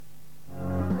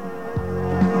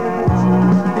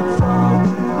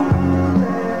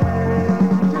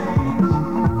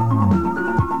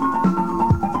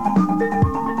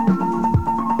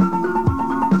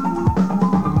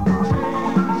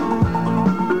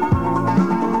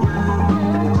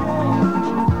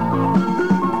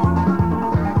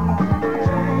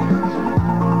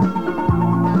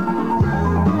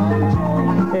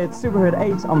Superhit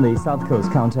 8 on the South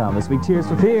Coast Countdown this week. Tears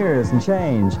for Fears and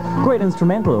Change. Great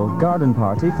instrumental, Garden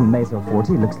Party from Mesa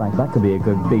 40. Looks like that could be a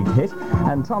good big hit.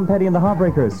 And Tom Petty and the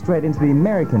Heartbreakers straight into the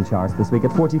American charts this week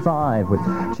at 45 with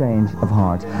Change of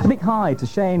Heart. A big hi to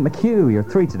Shane McHugh. You're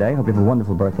 3 today. Hope you have a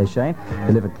wonderful birthday, Shane.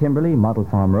 You live at Kimberley, Model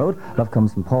Farm Road. Love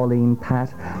comes from Pauline,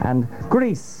 Pat, and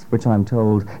Greece, which I'm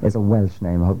told is a Welsh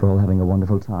name. I hope we're all having a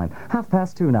wonderful time.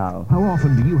 2:30 now. How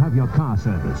often do you have your car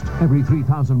serviced? Every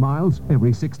 3,000 miles?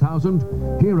 Every 6,000?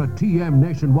 Here at TM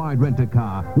Nationwide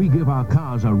Rent-A-Car, we give our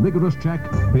cars a rigorous check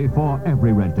before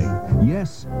every renting.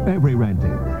 Yes, every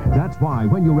renting. That's why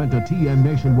when you rent a TM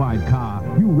Nationwide car,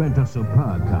 you rent a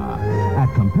superb car.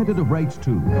 At competitive rates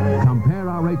too. Compare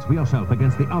our rates for yourself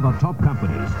against the other top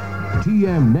companies.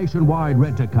 TM Nationwide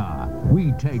Rent-A-Car.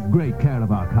 We take great care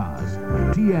of our cars.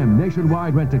 TM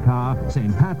Nationwide Rent-A-Car,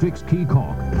 St. Patrick's, Key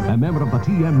Cork. A member of the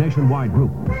TM Nationwide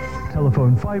Group.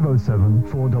 Telephone 507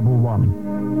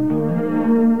 411.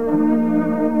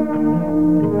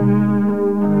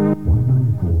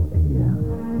 194 AM,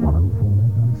 104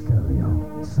 FM stereo.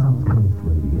 South Coast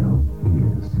Radio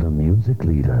is the music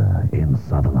leader in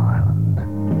Southern Ireland.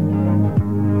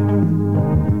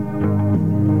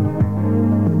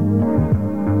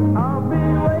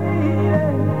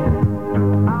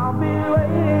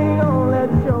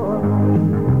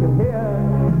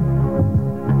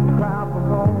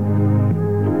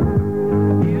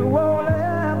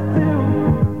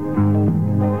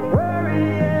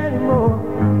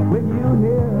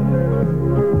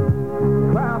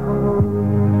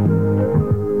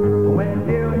 When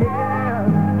you hear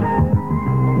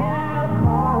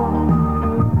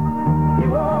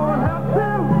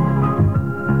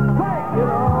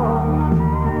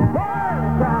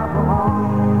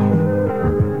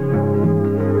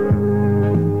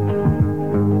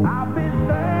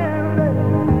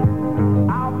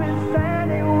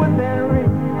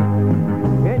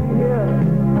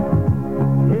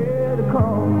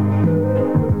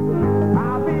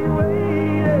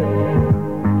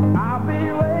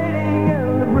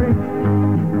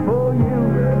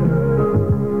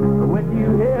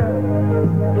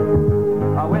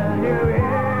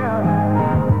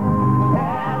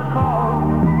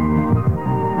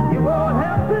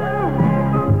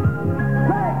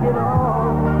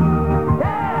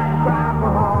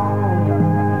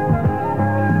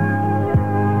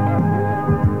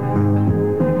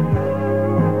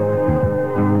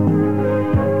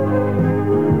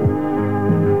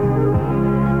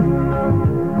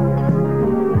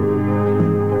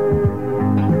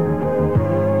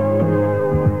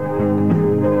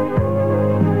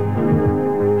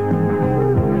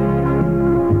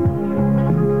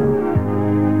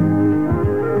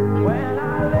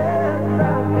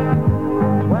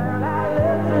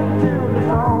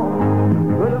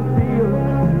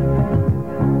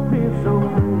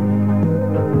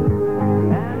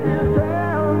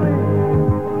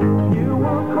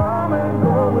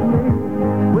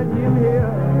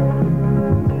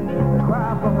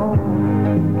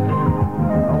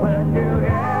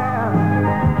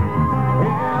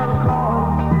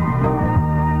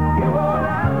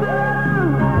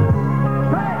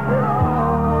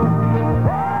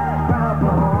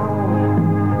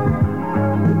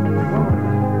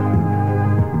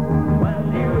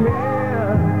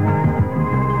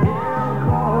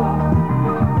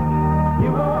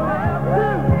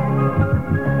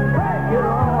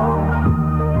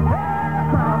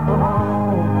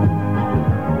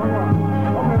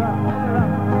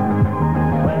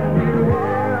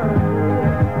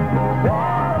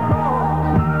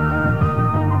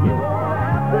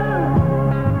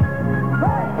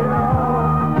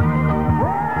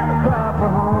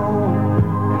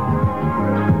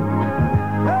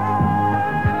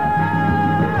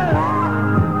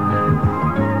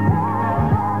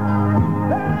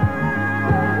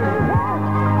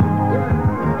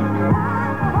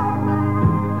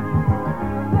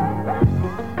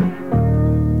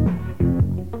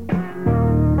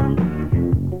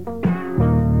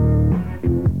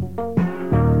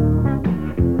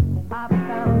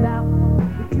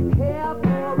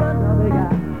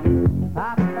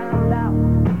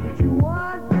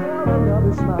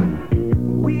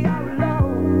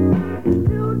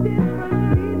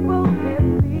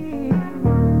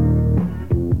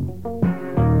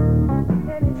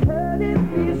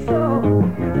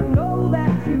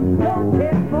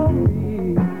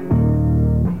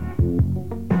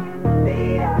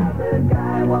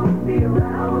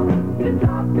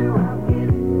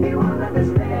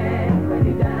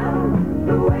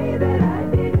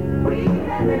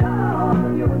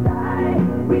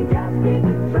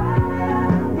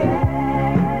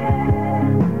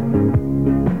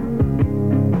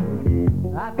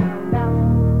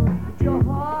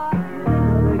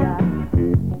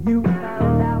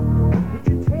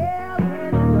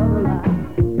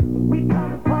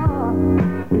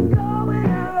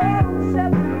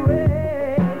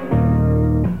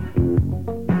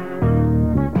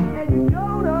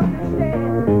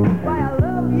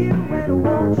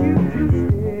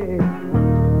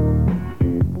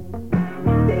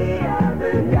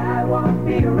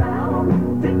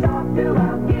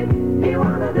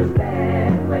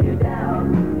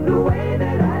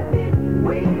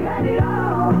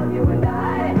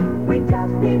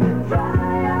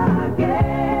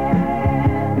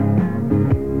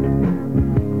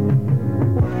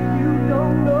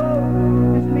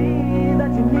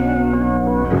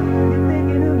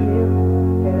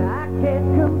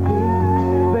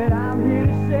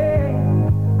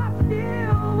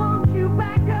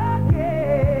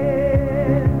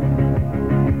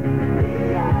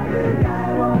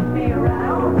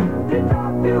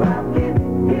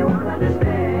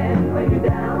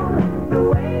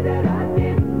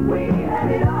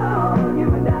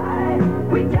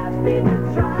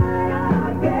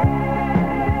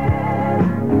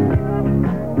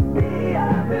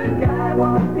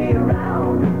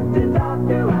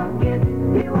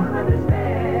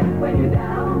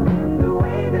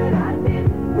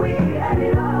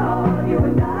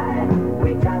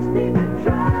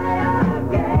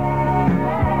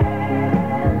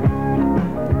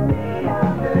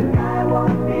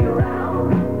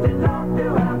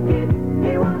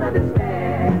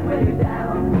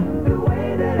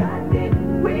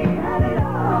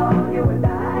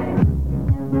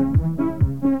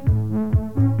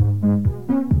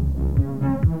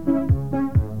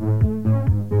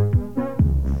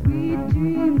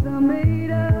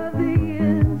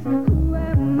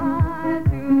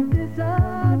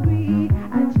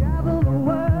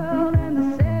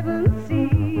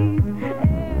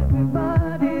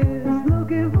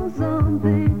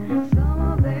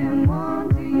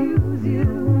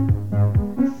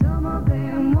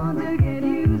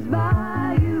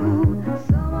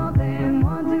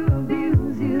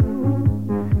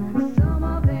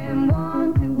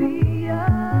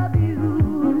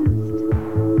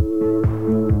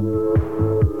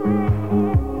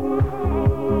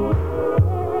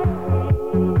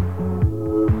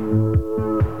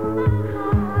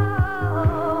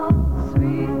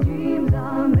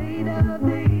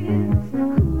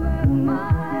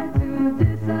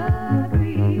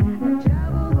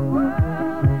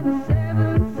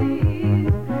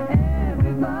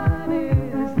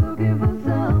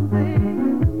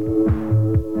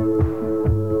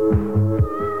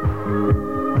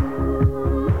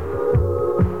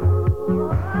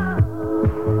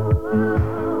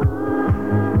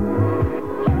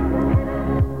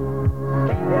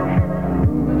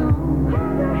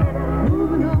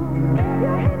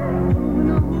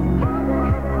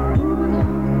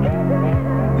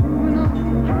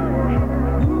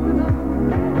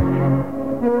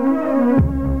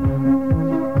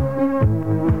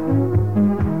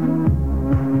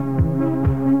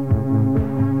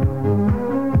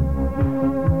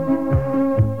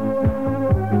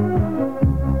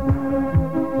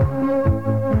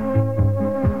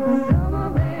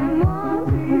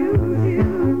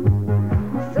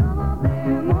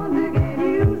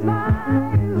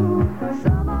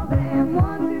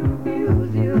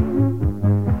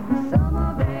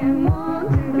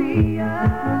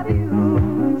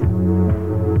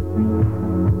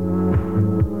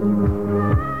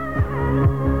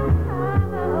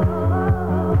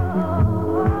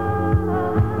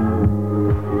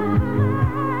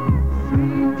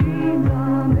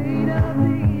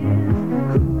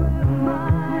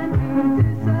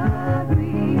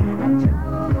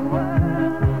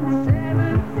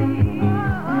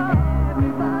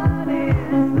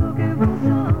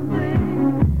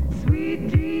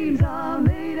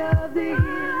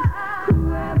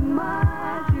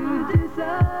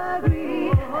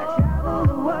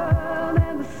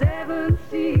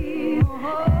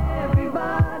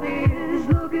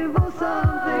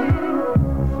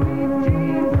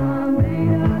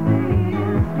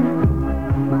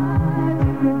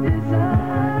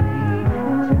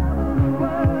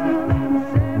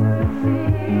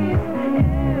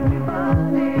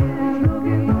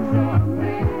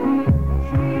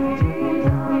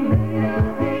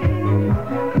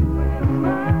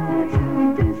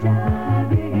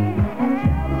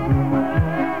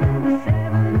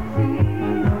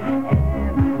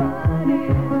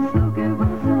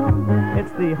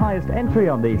Entry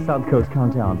on the South Coast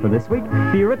Countdown for this week.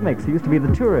 The Eurythmics, who used to be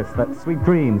the Tourists, that Sweet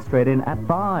Dreams, straight in at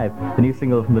 5. The new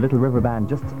single from the Little River Band,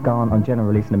 just gone on general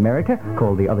release in America,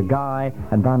 called The Other Guy,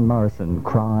 and Van Morrison,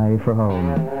 Cry for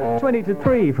Home. 20 to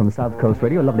 3 from South Coast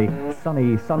Radio, a lovely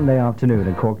sunny Sunday afternoon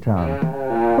in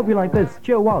Corktown. Hope you like this.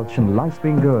 Joe Walsh and Life's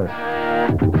Been Good.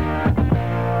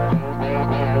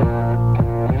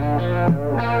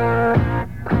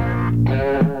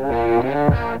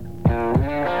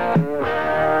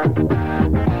 Thank you.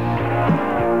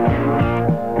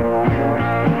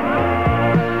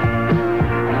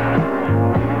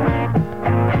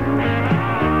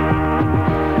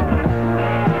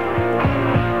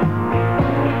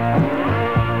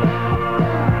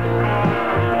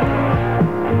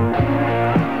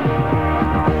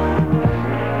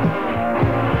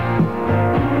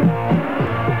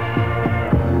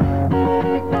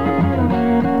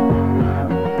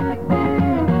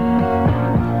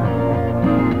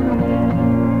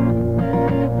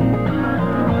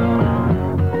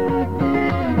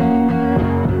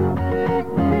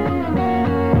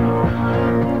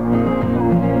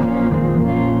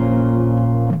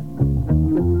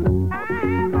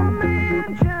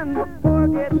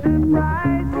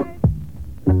 price.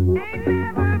 Ain't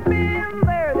never been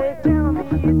there, they tell me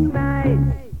it's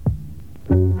nice.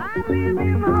 I live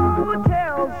in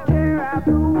hotels, tear out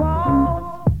the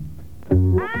walls.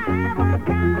 I have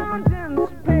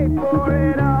accountants pay for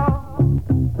it all.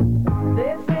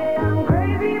 They say I'm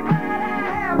crazy, but I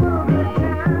have a good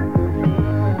time.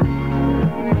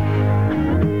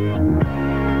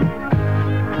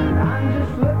 I'm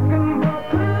just looking for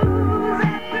clues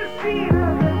at the scene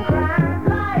of the crime.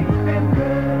 Life's been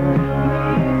good to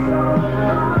me so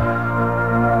long.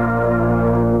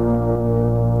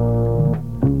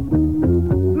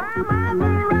 My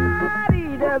Maserati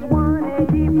does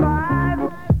 185.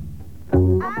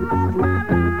 I lost my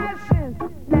license,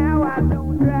 now I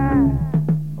don't drive.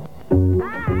 I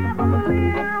have a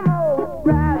limo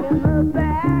right in the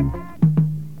back.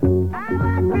 I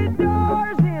lock the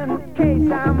doors in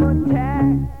case I'm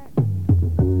attacked.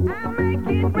 I'm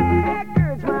making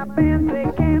records, my fans, they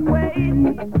can't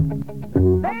wait.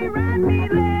 They write me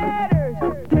letters,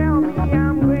 tell me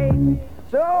I'm great.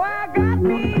 So I got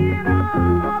me an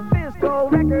office,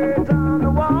 gold records on the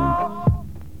wall.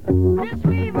 Just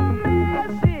leave a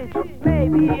message,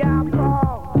 maybe I'll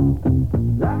call.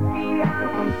 Lucky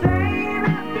I'm sane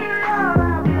after all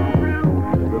I've been through.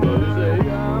 Everybody say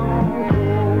I'm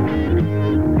cool.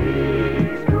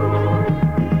 He's cool.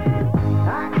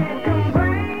 I can't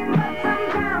complain, but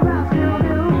sometimes I still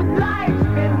do. Life's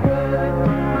been good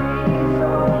to me so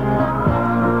long.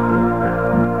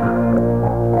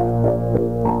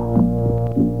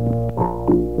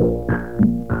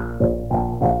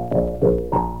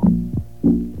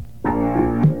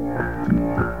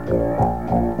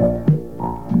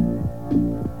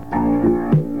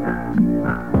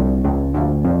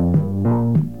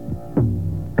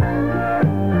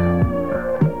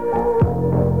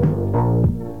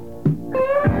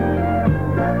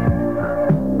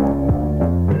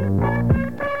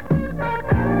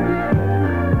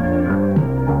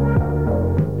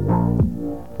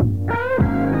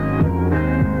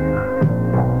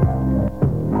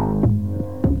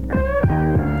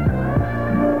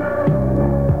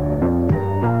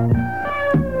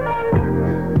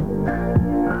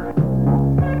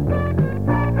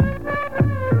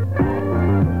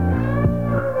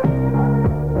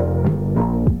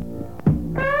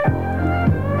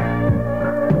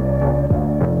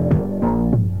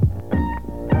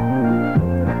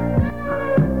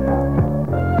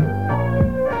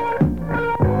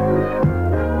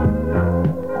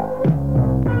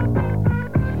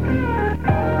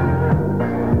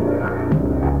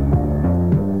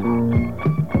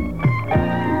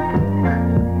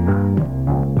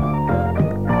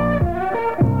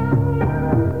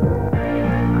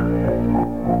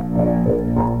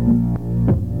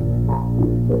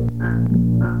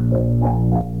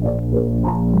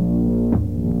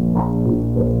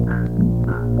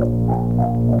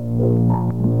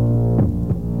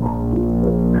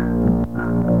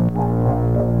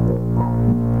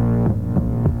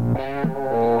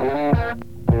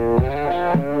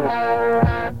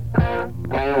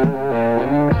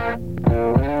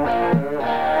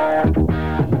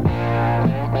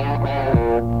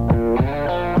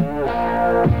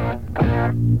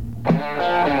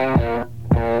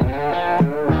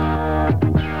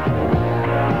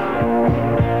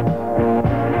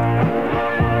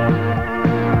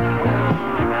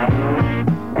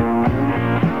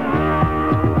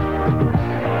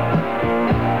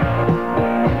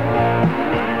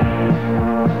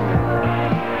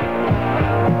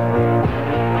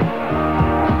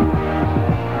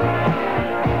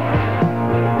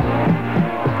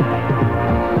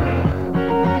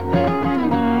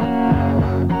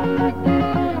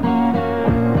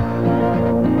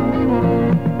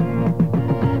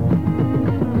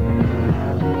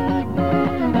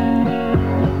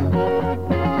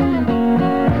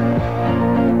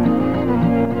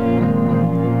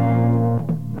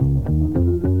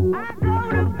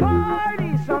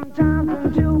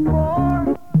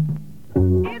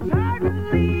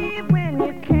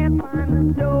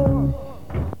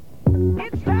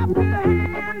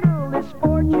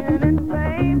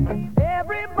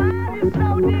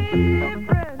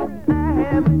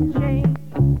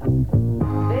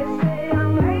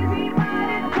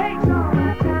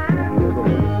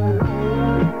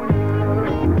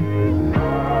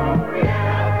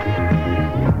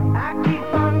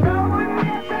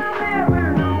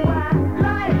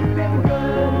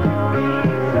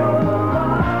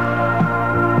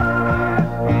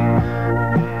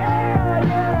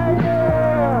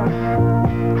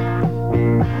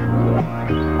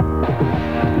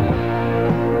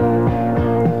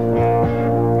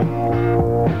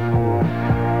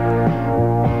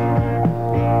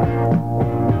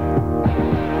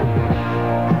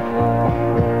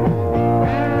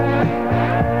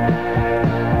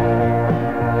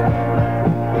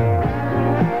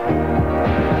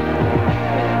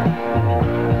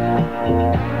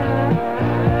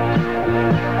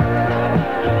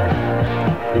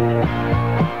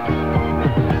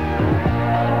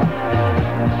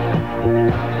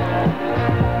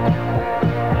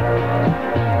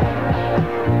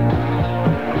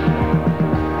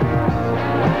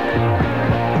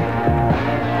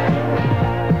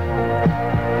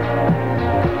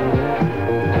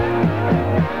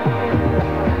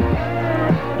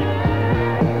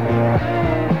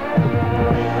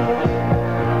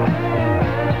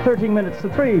 13 minutes to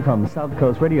 3 from South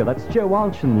Coast Radio. That's Joe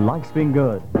Walsh and Life's Been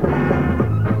Good.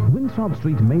 Winthrop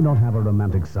Street may not have a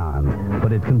romantic sound,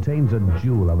 but it contains a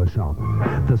jewel of a shop.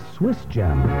 The Swiss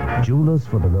Gem, jewelers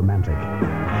for the romantic.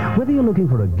 Whether you're looking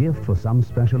for a gift for some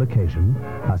special occasion,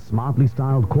 a smartly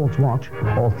styled quartz watch,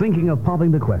 or thinking of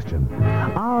popping the question,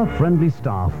 our friendly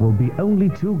staff will be only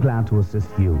too glad to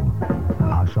assist you.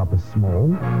 Our shop is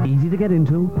small, easy to get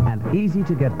into, and easy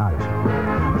to get out.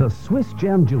 The Swiss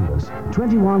Gem Jewelers,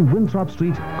 21 Winthrop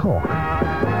Street, Cork.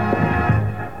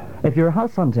 If you're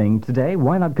house hunting today,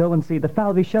 why not go and see the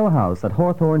Falvey Show House at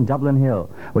Hawthorne, Dublin Hill,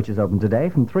 which is open today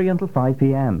from 3 until 5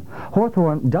 p.m.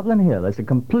 Hawthorne, Dublin Hill is a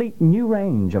complete new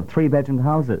range of 3-bedroom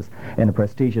houses in a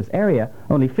prestigious area,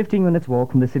 only 15 minutes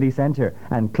walk from the city centre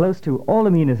and close to all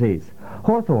amenities.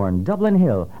 Hawthorne, Dublin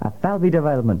Hill at Falvey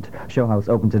Development. Show House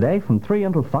open today from 3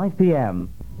 until 5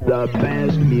 p.m. The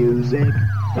best music.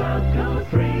 South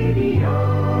Coast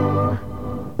Radio.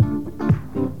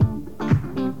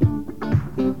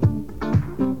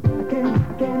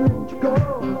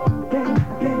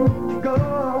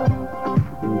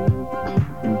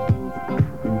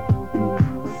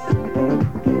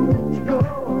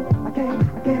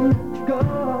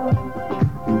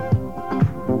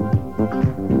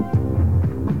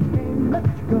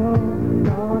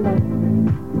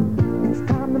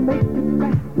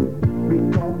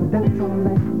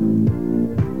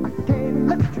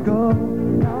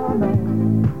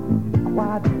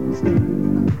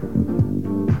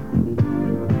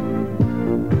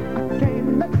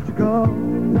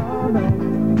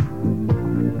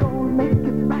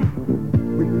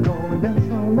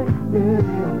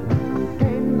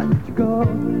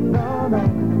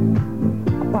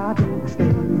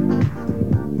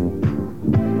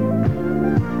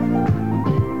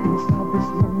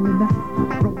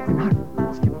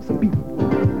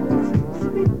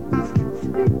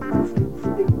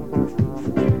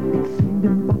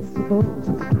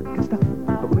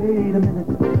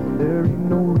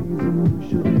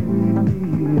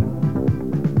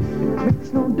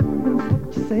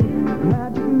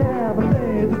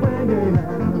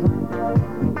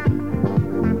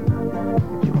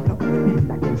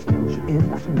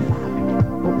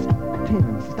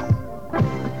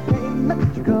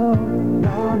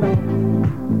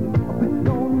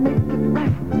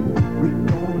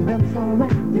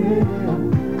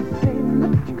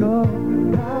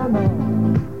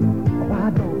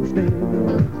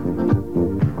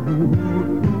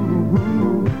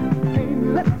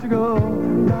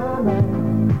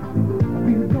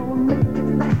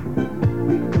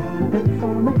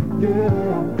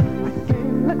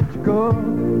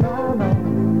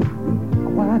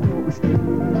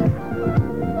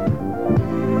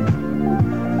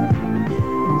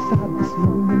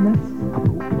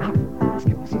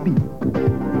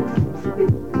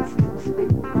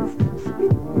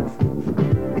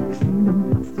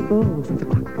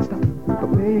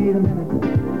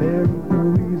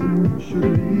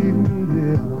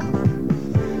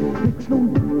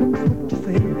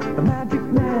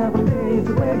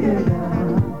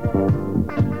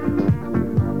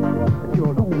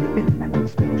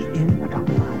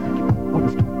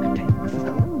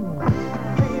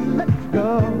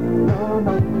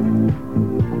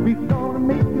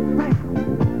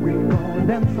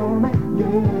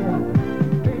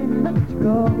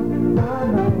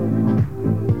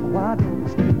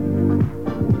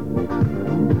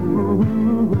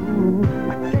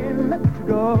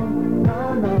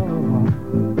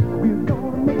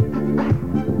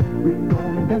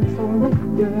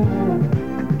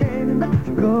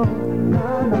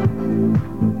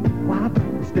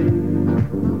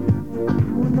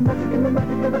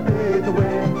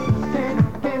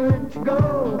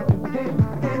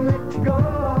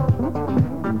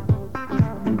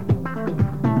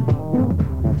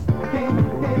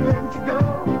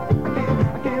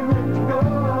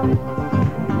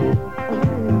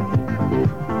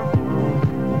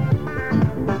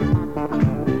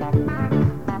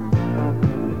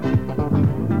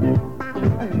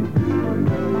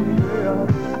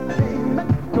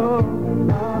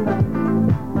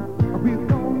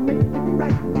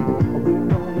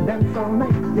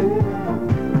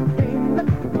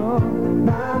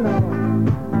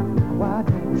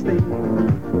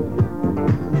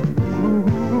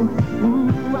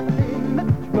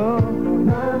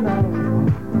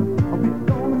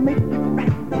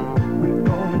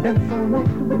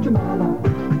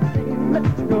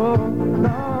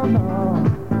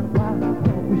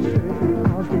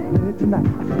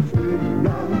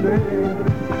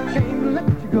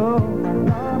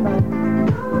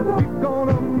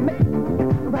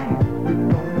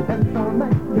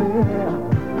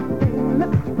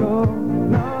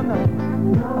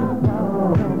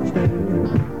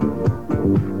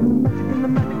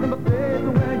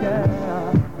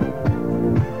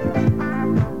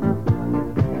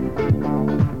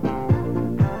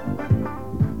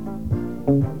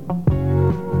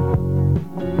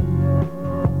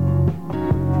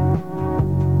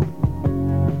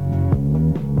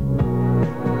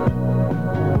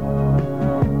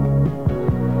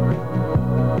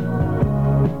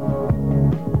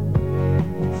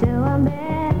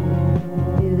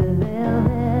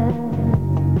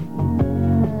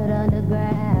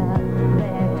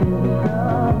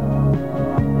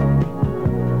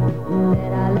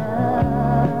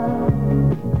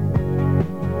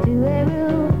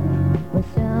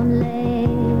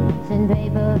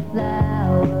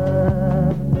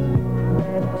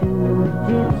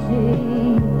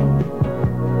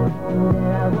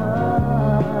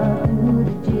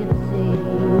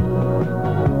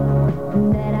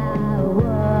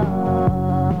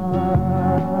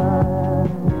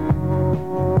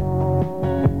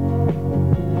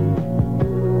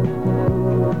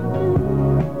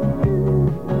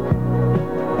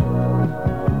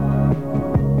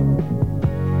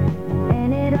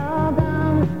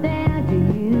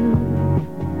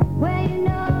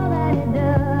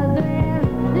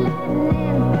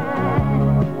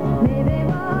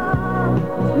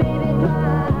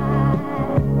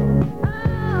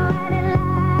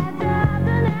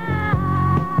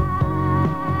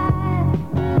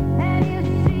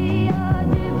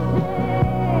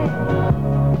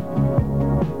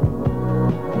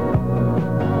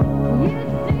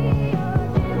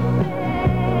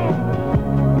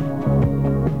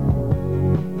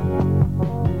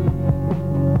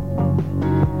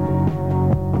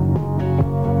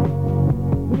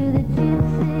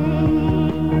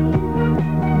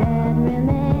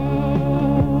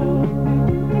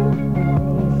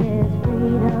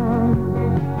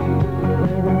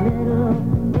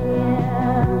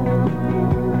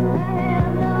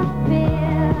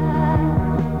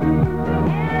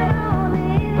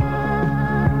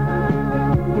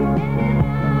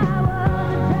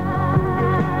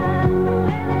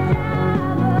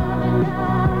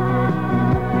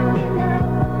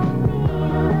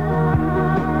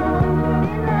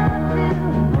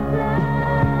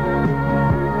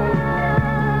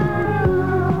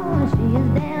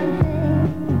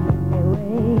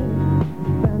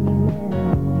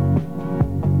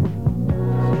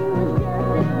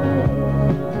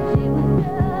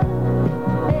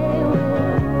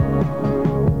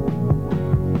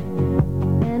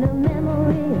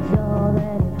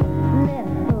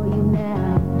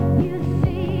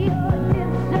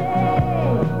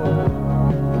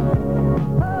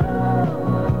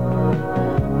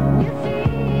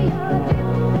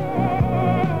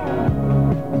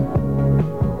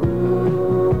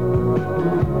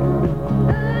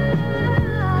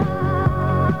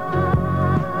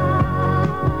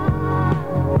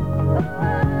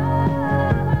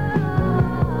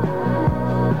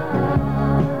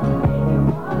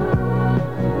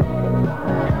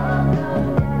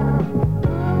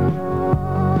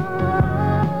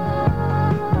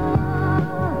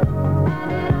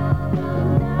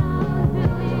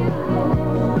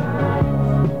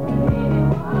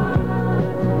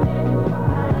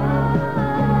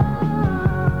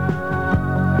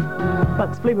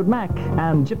 Fleetwood Mac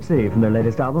and Gypsy from their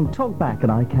latest album, Talk Back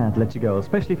and I Can't Let You Go,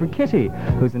 especially for Kitty,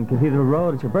 who's in Cathedral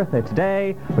Road. It's your birthday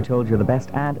today. We're told you're the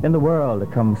best aunt in the world.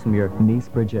 It comes from your niece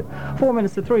Bridget. 4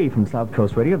 minutes to 3 from South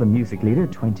Coast Radio, the music leader,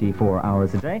 24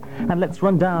 hours a day. And let's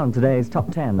run down today's top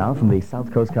 10 now from the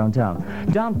South Coast Countdown.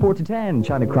 Down 4 to 10,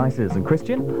 China Crisis and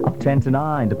Christian. Up 10 to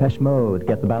 9, Depeche Mode,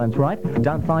 Get the Balance Right.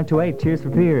 Down 5 to 8, Tears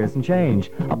for Fears and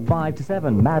Change. Up 5 to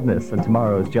 7, Madness and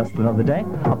Tomorrow's Just Another Day.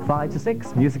 Up 5 to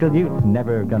 6, Musical Youth,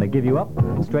 Never Gonna Give You Up.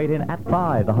 Straight in at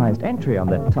 5, the highest entry on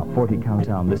the top 40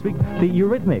 countdown this week, the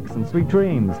Eurythmics and Sweet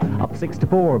Dreams. Up 6 to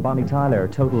 4, Bonnie Tyler,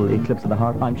 Total Eclipse of the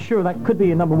Heart. I'm sure that could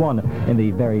be a number 1 in the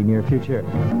very near future.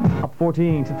 Up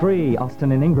 14 to 3,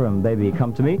 Austin and Ingram, Baby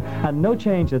Come to Me. And no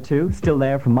change at 2, Still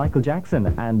There from Michael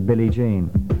Jackson and Billie Jean.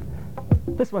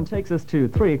 This one takes us to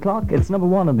 3 o'clock. It's number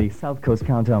 1 on the South Coast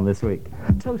Countdown this week.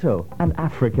 Toto and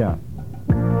Africa.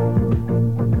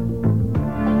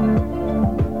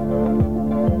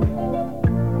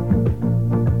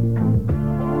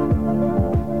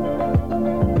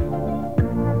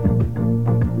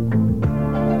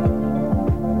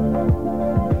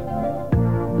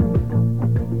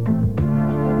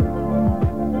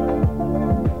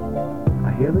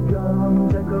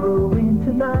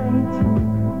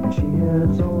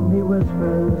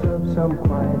 Some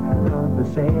quiet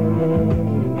conversation.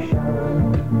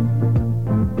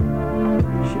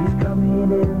 She's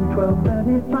coming in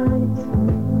 12:30 flights.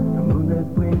 The moonlit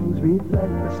wings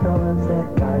reflect the stars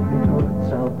that guide me towards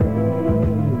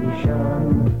salvation.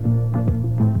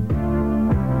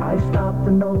 I stopped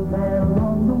an old man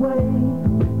along the way,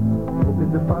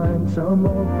 hoping to find some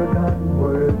old forgotten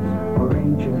words or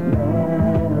ancient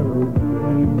melodies.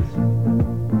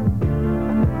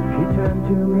 He turned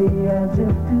to me as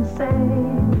if to say,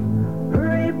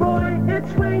 hurry boy,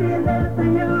 it's waiting there for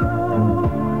you.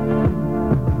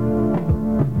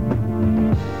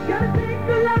 Gotta take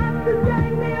the life to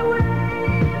drag me away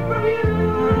from you.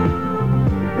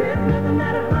 There's nothing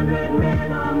that 100 men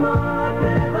or more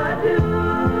could ever do.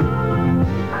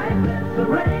 I bless the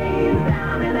rain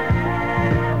down in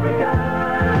Africa.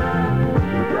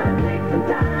 Gotta take some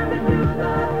time to do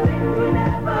the things we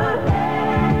never had.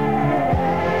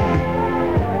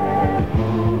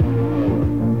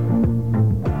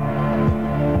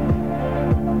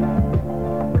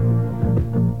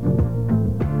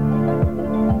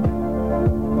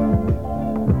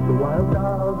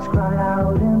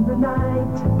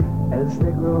 As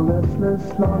they grow restless,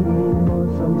 longing for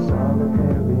some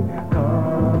solitary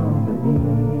company.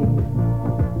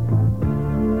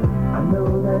 I know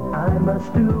that I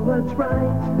must do what's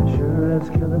right, sure as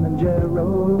Kilimanjaro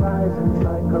rises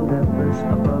like Olympus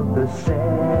above the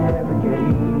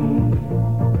Serengeti.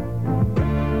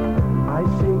 I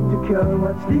seek to cure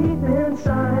what's deep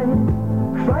inside,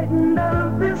 frightened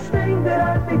of this thing that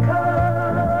I've become.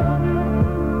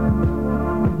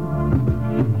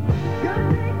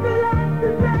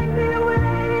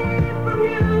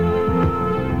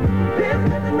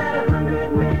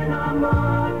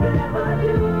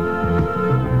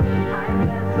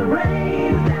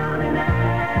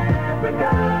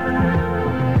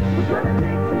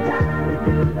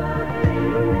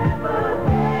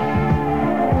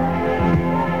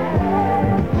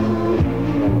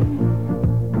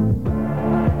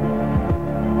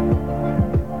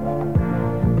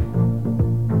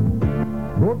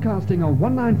 Broadcasting on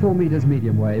 194 meters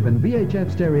medium wave and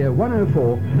VHF stereo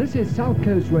 104, this is South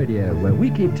Coast Radio, where we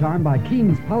keep time by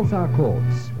Keen's Pulsar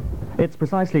Quartz. It's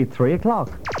precisely 3 o'clock.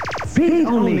 Pete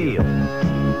O'Neill.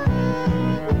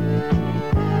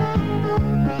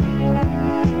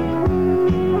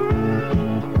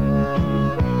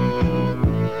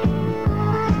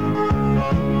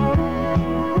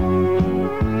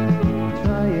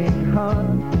 Trying hard,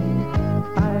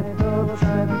 I thought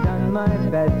I'd done my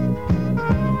best.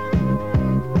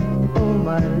 All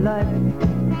my life,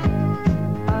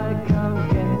 I can't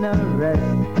get no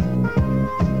rest.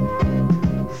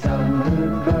 Some who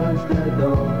closed the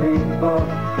door before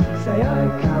say I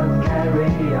can't carry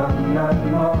on no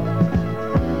more.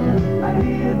 I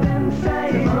hear them say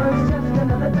tomorrow's just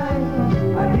another day.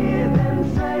 I hear them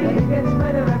say it gets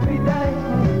better every day.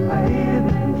 I hear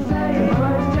them say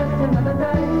tomorrow's just another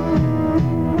day.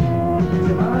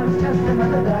 Tomorrow's just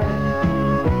another day.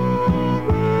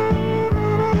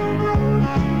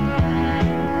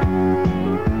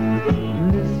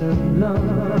 Listen, love,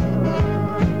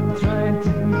 trying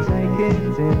to take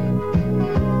it in.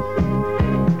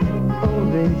 All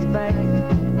these facts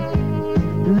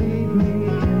leave me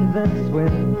in the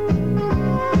swim.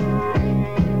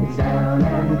 It's down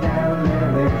and down,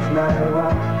 there is no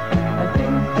up. I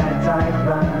think that I've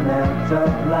run out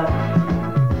of luck.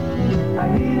 I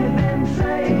hear them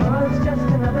say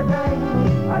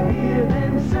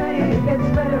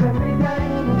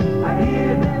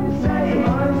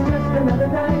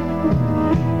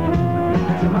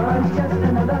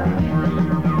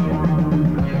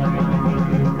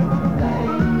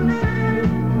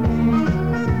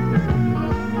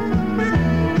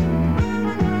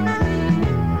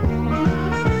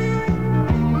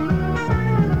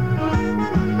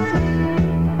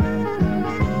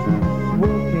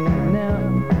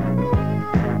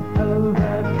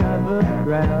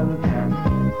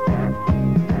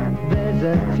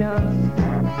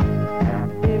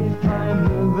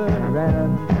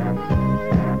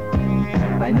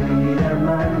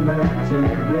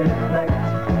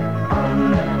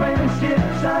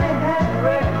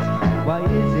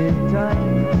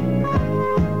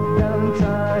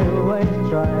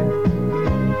right.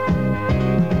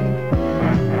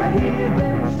 I hear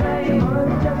them say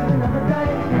tomorrow's just another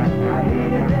day. I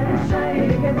hear them say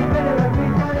it gets better every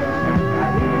day. I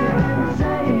hear them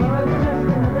say tomorrow's just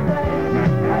another day.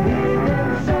 I hear them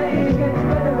say it gets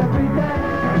better every day.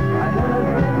 I heard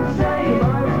them say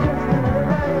tomorrow's just another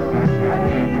day. I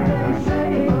hear them say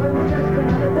tomorrow's just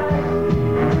another day.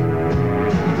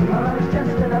 Tomorrow's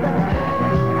just another day.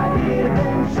 I hear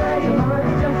them say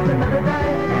tomorrow's just another day.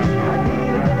 I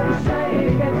hear them say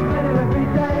it gets better every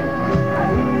day. I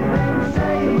hear them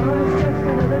say tomorrow's just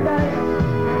another day.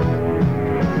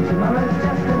 Tomorrow's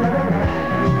just another day.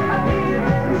 I hear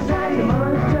them say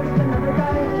tomorrow's just another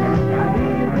day. I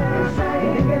hear them say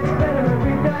it gets better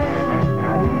every day.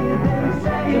 I hear them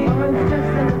say tomorrow's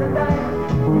just another day.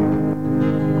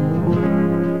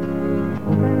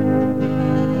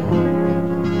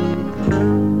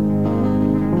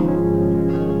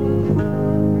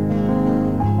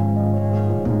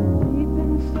 Deep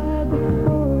inside the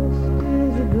forest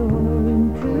is a door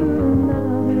into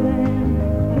another land.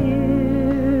 Here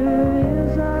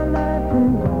is our life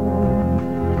and home.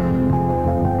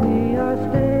 We are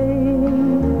staying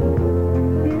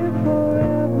here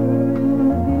forever in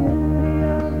the beauty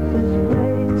of this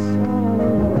place all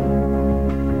alone.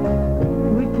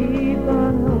 We keep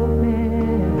on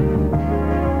hoping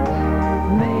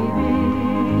maybe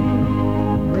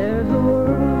there's a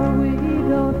world where we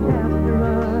don't have to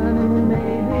run, and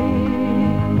maybe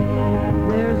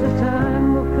there's a time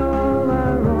we'll call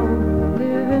our own,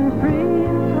 living free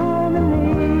in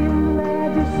harmony and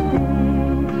majesty.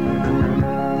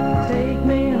 Take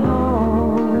me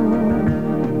home,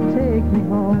 take me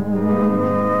home.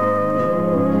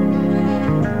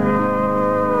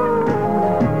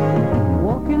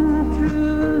 Walking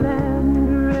through the land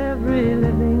where every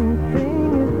living thing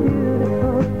is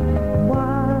beautiful.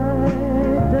 Why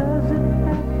does it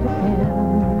have to end?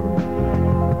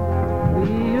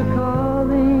 We are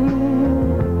calling,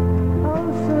 oh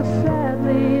so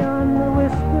sadly, on the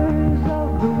whispers of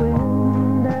the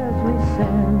wind as we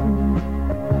send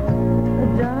a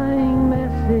dying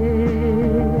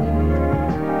message.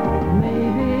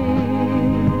 Maybe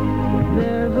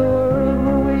there's a world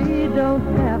where we don't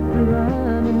have to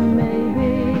run, and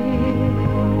maybe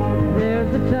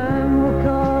there's a time we'll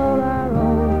call our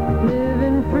own,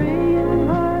 living free in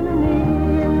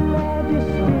harmony and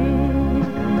majesty.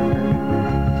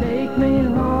 Take me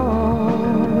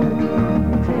home,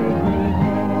 take me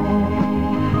home.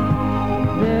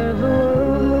 There's a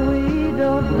world where we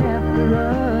don't have to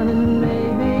run, and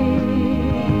maybe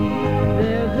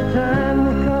there's a time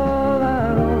we'll call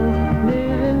our own,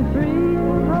 living free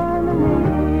in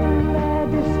harmony and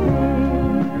majesty.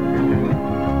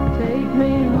 Take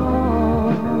me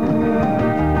home,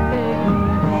 take me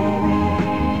home.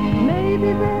 Maybe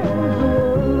there's a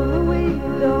world where we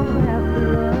don't have to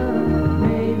run,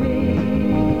 maybe.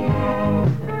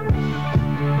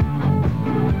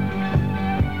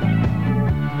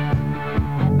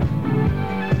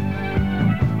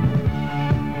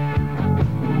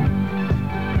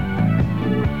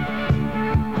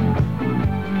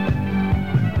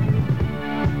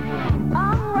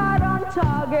 I'm right on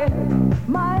target,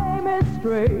 my aim is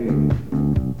straight.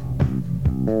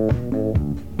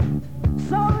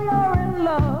 So you're in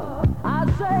love, I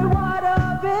say what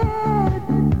of it?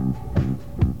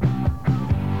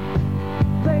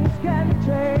 Things can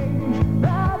change,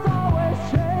 there's always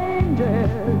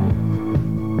changes.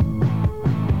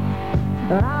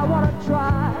 And I wanna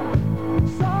try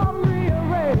some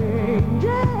rearranging.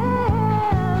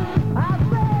 I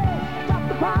say, stop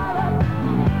the pilot,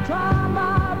 try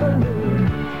my balloon,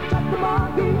 chop the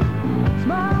monkey,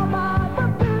 smell my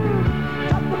perfume,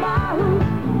 chop the mahou.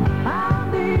 I'm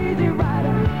the easy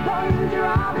rider, don't use your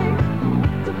army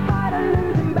to fight a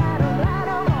losing battle.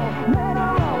 Animal,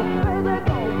 mineral,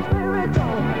 physical,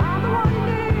 spiritual. I'm the one you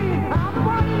need, I'm the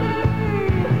one you need.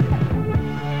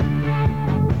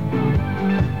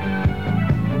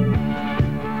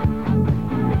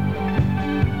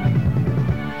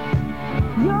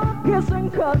 You're kissing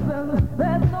cousins,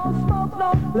 there's no smoke,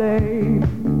 no flame.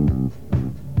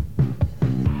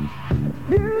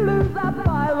 If you lose that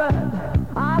pilot,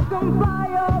 I can fly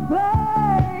your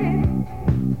plane.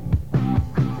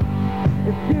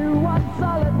 If you want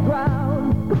solid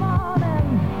ground, come on and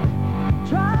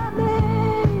try me.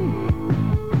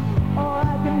 Or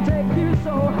I can take you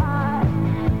so high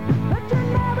that you're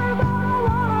never gonna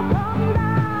wanna come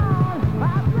down. I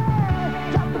said,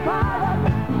 chop the pilot,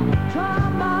 try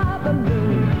my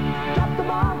balloon, chop the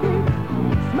monkey,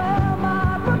 smell my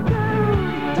perfume,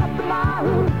 chop the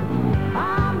mahou.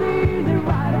 I'm the easy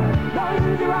rider, don't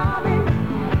use your army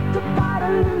to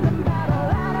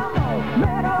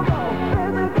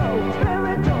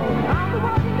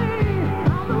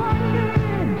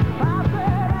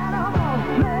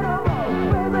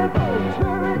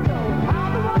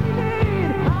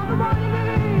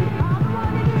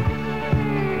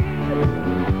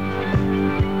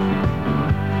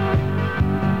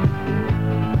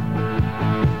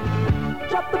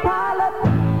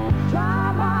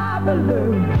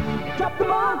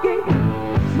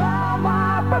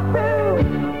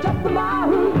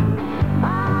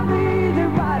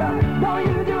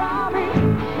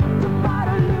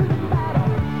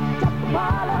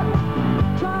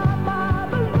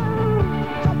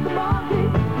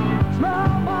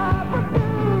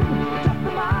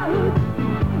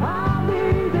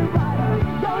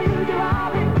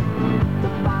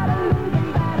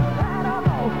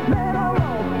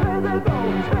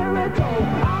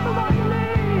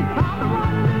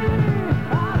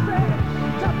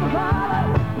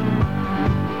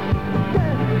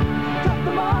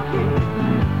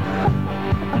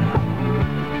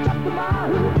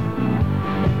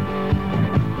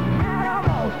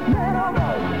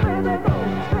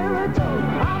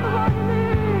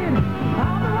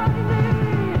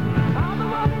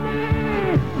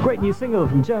Great new single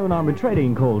from Joan Armored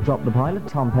Trading called Drop the Pilot,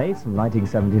 Tom Pace from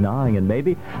 1979 and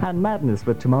Maybe, and Madness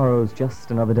with Tomorrow's Just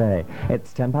Another Day.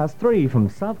 It's 3:10 from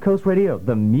South Coast Radio,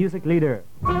 the music leader.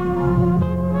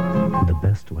 The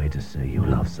best way to say you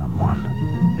love someone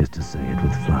is to say it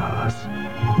with flowers.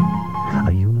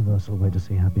 A universal way to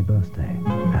say happy birthday,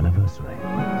 anniversary,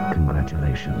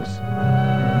 congratulations.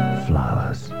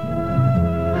 Flowers.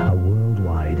 A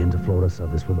worldwide Interflora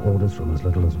service with orders from as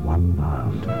little as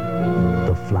 £1.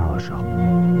 The Flower Shop,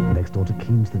 next door to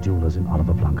Keen's the Jewelers in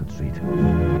Oliver Plunkett Street.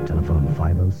 Telephone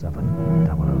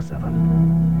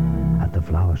 507-007. At the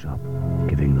Flower Shop,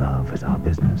 giving love is our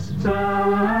business.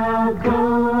 South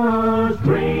Coast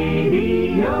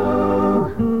Radio.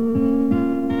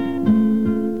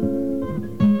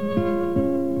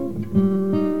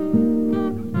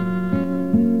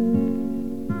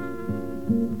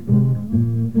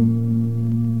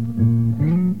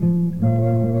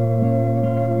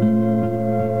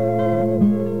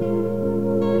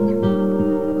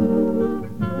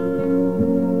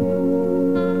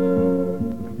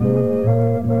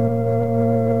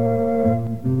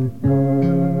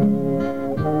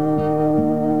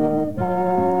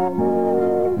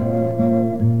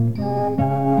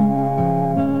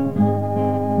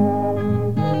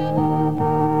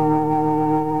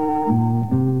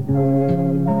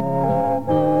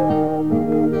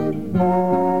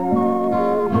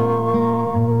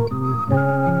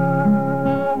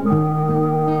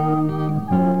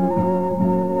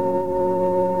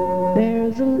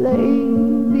 There's a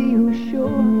lady who's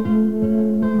sure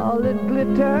all that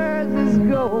glitters is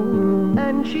gold,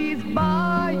 and she's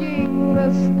buying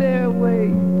a stairway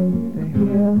to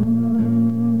heaven.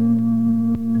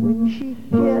 When she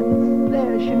gets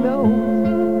there, she knows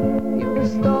if the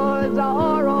stores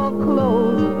are all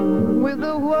closed, with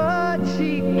a word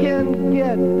she can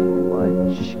get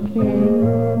what she can.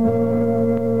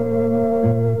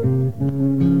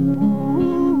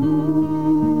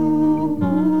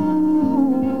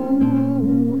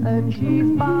 She's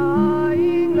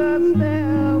buying a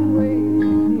stairway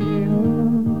here.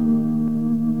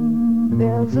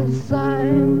 There's a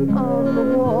sign on the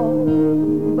wall,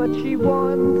 but she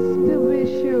wants to be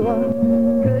sure,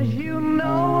 'cause you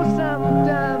know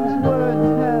sometimes words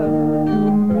have two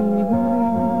meanings.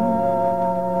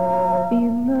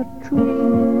 In a tree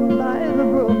by the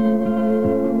brook,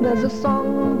 there's a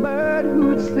songbird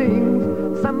who sings.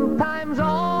 Sometimes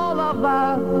all of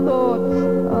our thoughts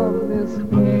are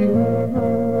misfit.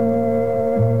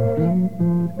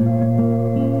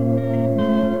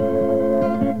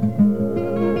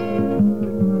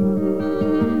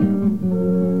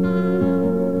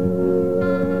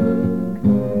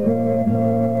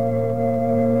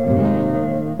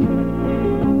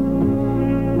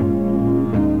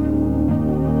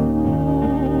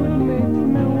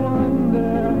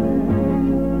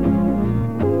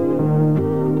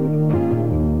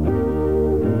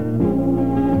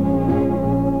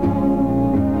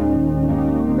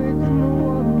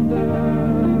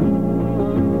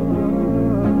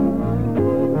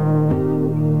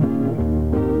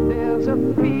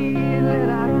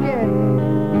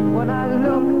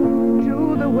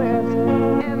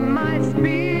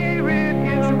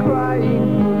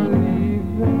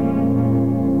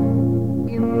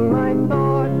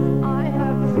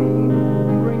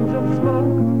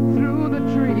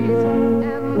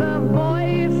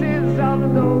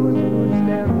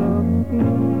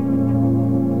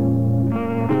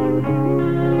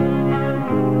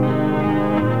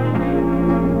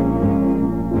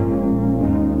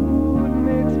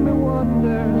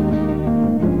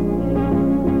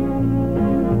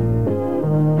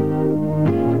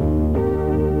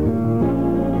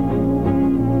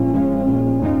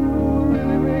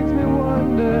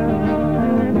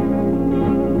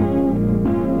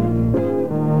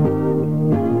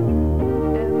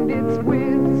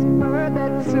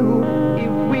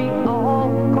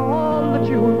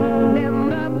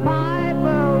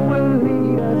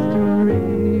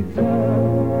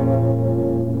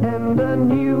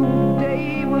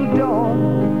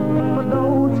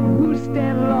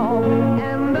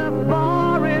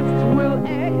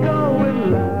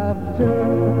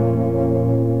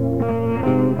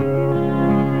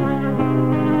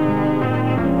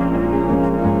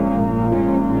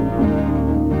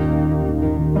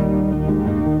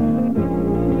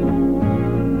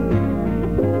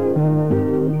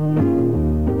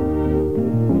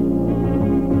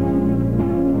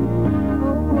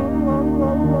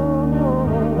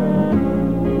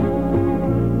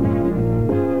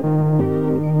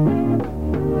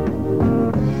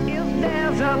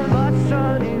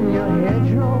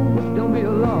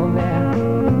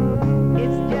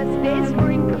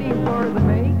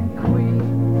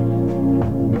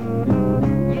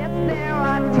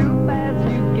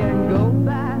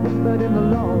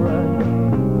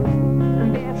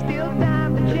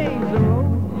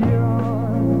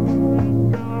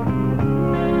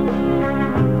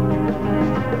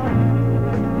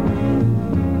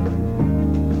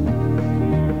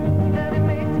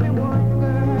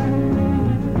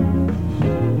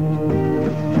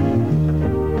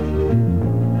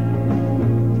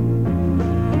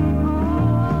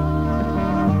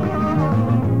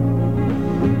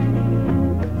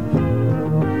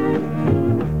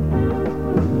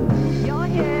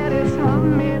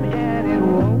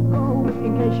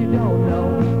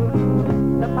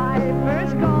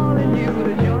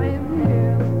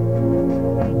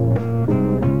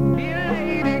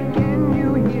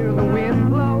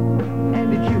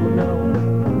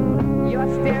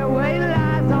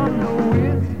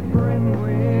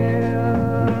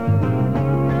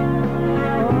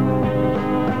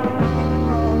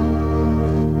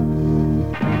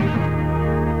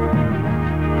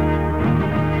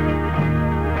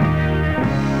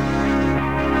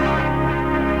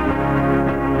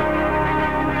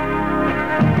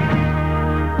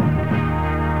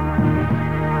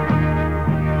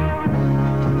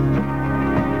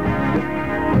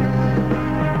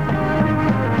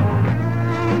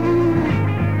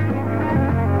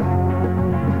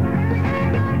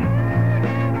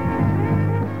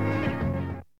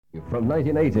 From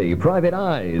 1980, Private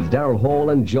Eyes, Daryl Hall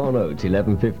and John Oates,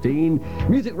 11:15.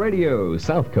 Music Radio,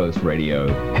 South Coast Radio.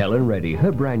 Helen Reddy, her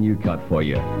brand new cut for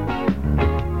you.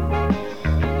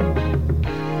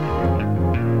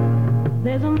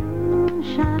 There's a moon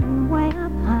shining way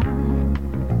up high.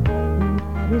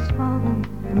 Night is falling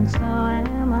and so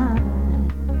am I.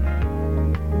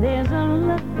 There's a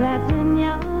look that's in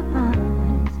your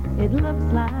eyes. It looks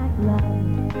like love.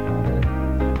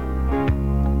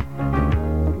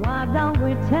 Why don't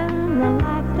we turn the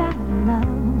lights down low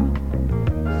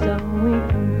so we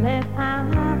can let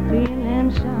our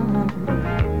feelings show?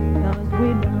 'Cause we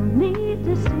don't need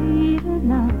to see to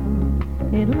know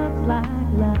it looks like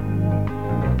love.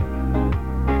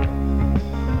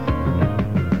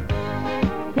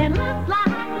 It looks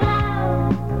like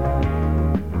love.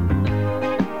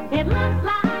 It looks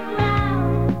like love.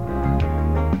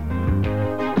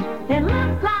 It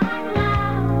looks like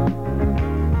love.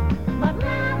 But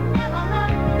love never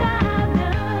looks that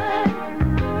good.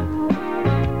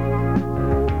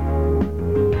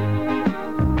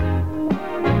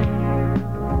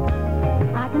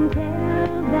 I can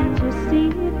tell that you see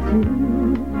it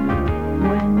too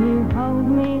when you hold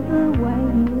me the way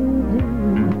you do.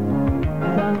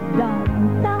 So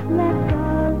don't let go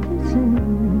too soon.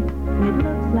 It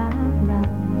looks like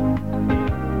love.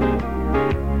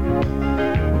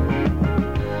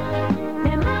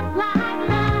 It looks like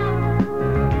love.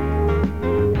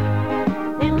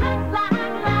 It looks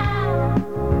like love.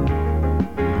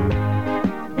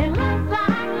 It looks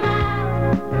like love.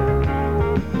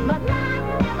 But love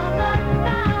never looks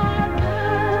that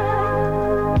good.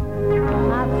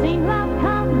 I've seen love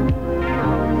come,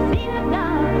 seen it go.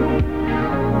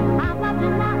 I've loved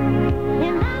enough to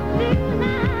know.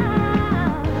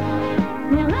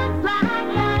 It looks like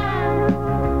love.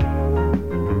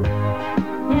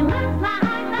 It looks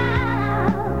like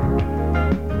love.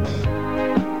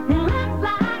 It looks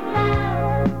like love.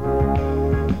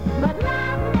 But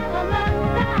love never looks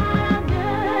that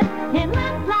good. It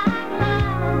looks like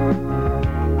love.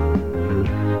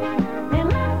 It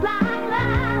looks like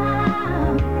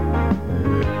love.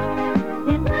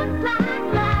 It looks like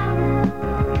love.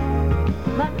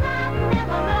 But love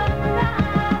never looks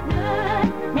that good.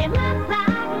 It looks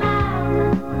like love.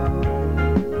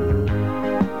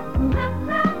 Looks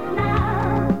like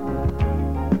love.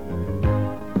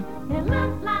 It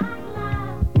looks like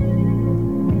love.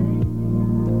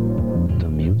 The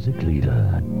music leader.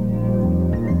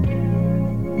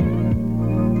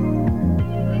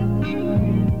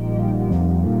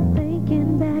 Thinking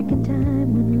back in time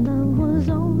when love was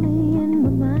only in my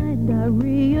mind, I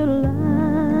realized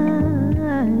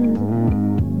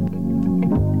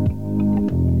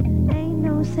ain't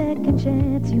no second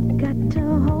chance. You've got to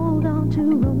hold on to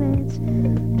romance.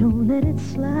 Don't let it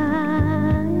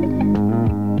slide.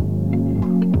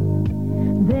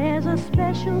 There's a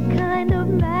special kind of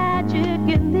magic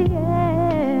in the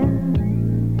air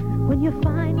when you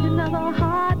find another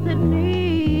heart that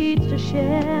needs to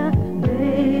share.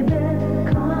 Baby,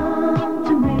 come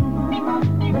to me.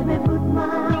 Let me put my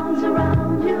arms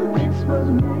around you. This was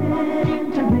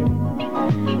meant to be.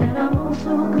 And I'm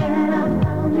also glad I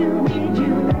found you. Need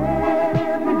you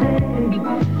every day.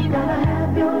 Gotta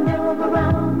have your love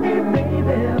around me,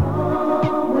 baby.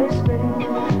 Always stay.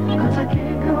 'Cause I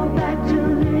can't go back to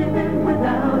living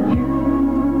without you.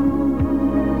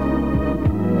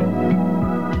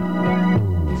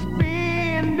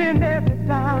 Spending every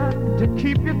dime to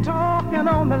keep you talking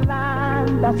on the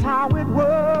line. That's how it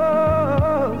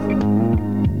was.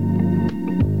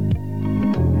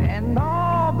 And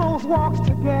all those walks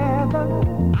together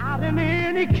out in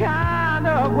any kind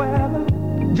of weather,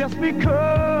 just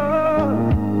because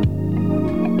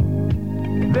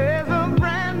there's a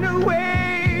brand new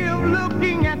way of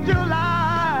looking at your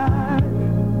life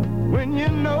when you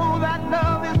know that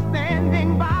love is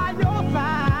standing by your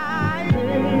side.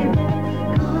 Baby,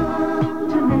 come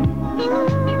to me.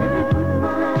 Let me put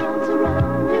my arms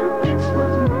around you. This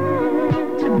was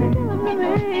meant to be.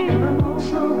 And I'm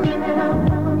also glad I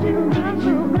found you. I'm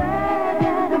so glad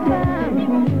that I found you.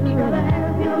 Gotta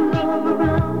have your love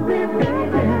around me,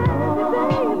 baby.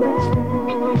 Always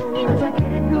stay.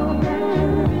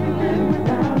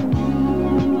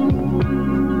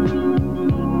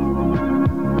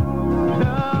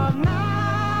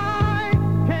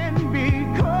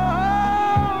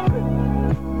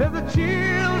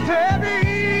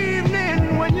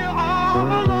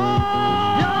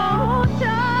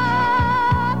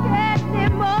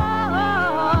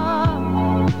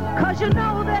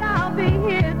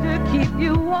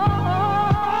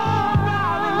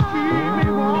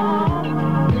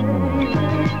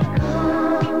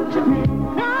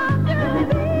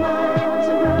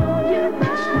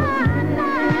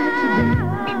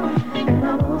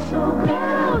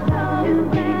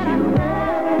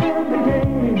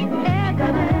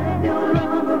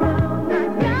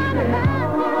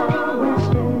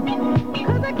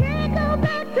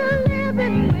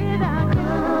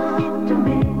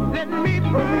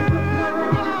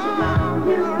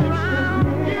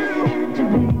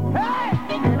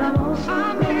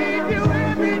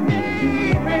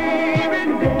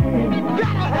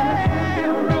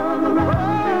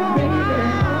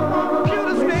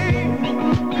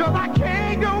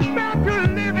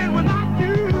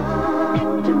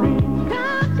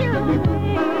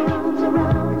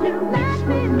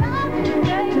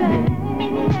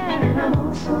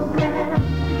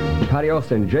 Patty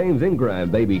Austin, James Ingram,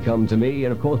 Baby Come to Me,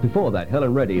 and of course before that,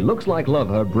 Helen Reddy, Looks Like Love,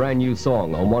 her brand new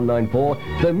song on 194,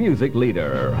 The Music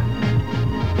Leader.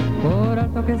 Por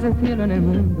alto que sea el cielo en el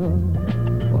mundo,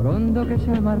 por hondo que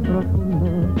sea el mar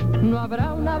profundo, no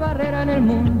habrá una barrera en el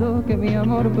mundo que mi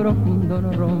amor profundo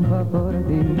no rompa por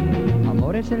ti.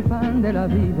 Amor es el pan de la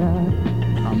vida,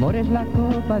 amor es la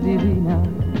copa divina,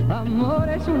 amor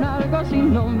es un algo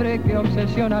sin nombre que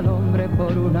obsesiona al hombre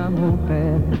por una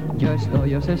mujer. Yo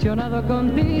estoy obsesionado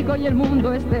contigo y el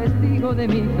mundo es testigo de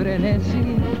mi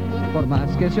frenesí. Por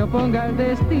más que se oponga el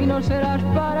destino, serás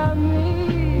para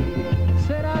mí,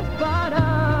 serás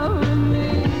para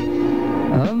mí.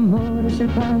 Amor es el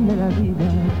pan de la vida,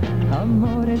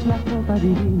 amor es la copa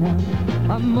divina,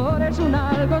 amor es un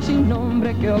algo sin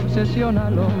nombre que obsesiona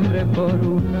al hombre por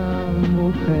una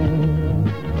mujer.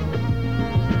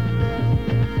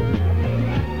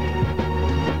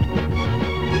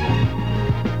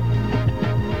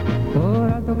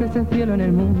 Por alto que sea el cielo en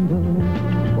el mundo,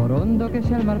 por hondo que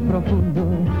sea el mar profundo,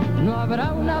 no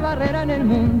habrá una barrera en el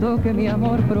mundo que mi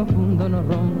amor profundo no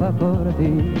rompa por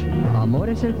ti. Amor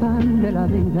es el pan de la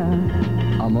vida,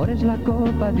 amor es la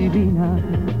copa divina,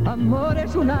 amor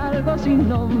es un algo sin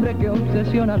nombre que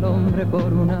obsesiona al hombre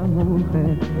por una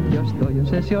mujer. Yo estoy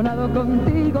obsesionado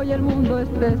contigo y el mundo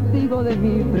es testigo de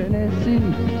mi frenesí.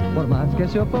 Por más que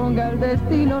se oponga el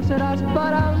destino, serás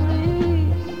para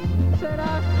mí,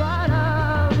 serás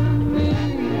para mí.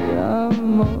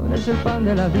 Amor es el pan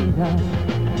de la vida,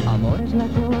 amor es la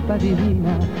copa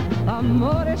divina,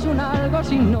 amor es un algo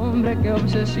sin nombre que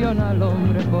obsesiona al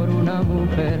hombre por una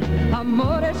mujer.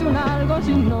 Amor es un algo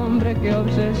sin nombre que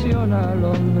obsesiona al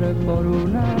hombre por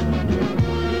una mujer.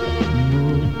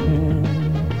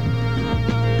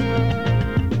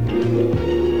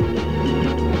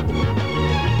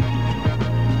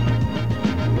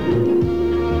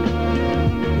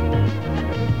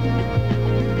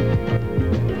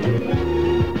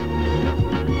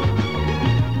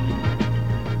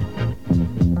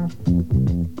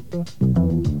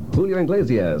 Julio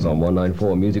Iglesias on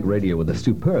 194 Music Radio with a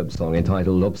superb song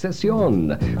entitled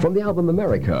Obsession from the album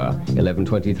America.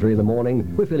 11:23 in the morning.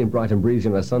 We're feeling bright and breezy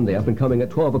on a Sunday. Up and coming at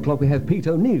 12 o'clock we have Pete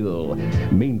O'Neill.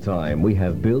 Meantime, we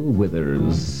have Bill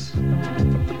Withers.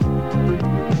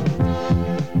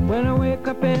 When I wake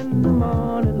up in the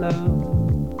morning, love,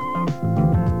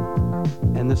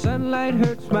 and the sunlight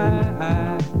hurts my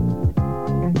eyes,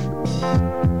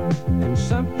 and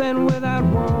something without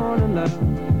warning, love,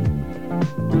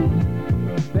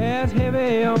 bears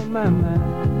heavy on my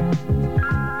mind.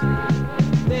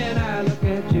 Then I look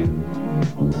at you,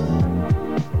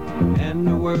 and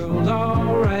the world's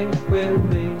all right with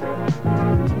me.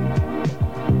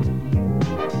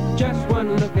 Just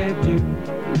one look at you,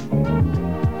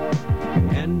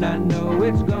 and I know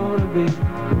it's gonna be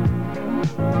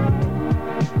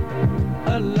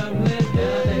a lovely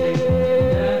day.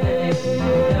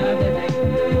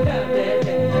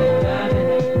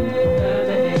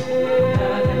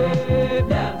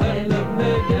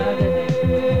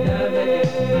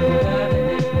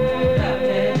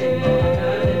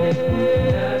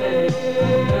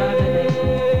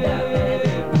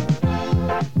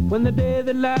 When the day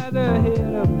that lies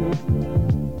ahead of me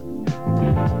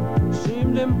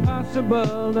seems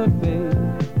impossible to face,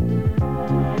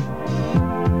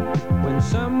 when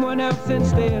someone else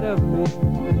instead of me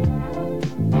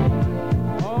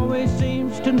always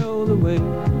seems to know the way,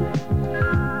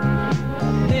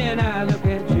 then I look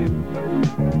at you,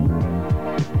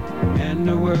 and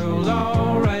the world's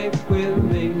all right with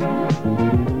me.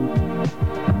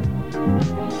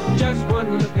 Just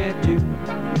one look at you,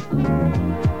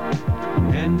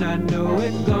 and I know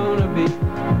it's gonna be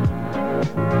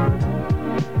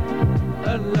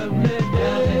a lovely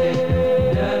day.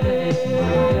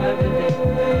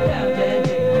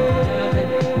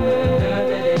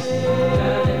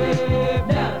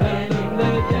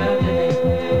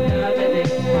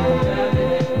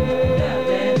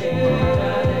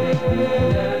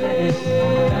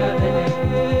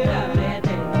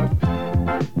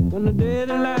 When the day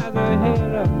that lies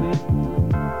ahead of me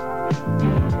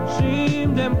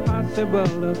seems impossible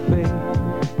to face,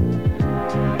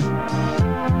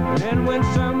 and when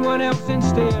someone else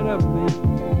instead of me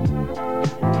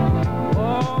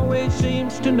always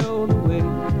seems to know the way,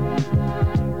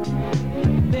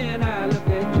 then I look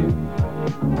at you,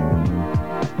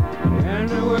 and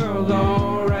the world's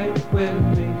all right with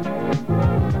me.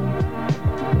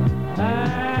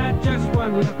 I just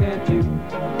one look at you,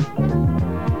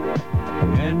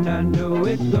 and I know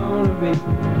it's gonna be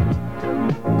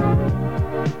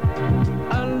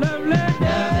a lovely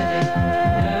day.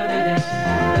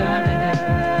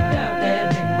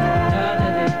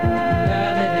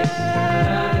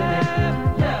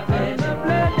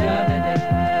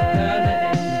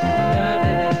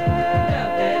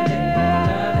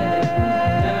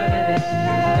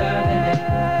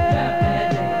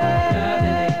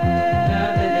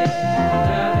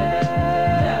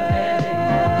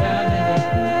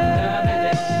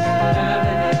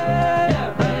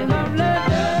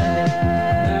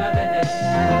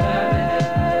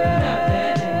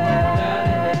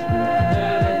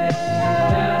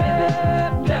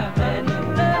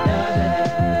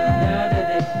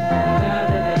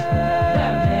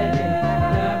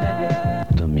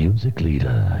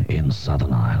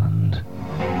 Island.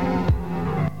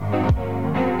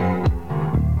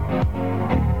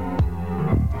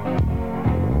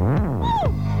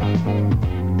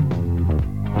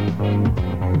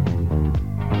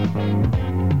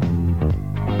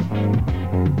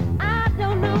 I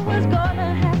don't know what's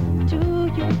gonna happen to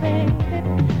you, baby,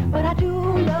 but I do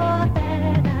know that I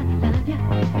love you.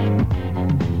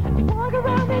 You walk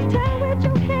around this town with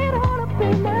your head on up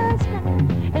in the sky,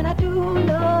 and I do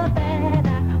know that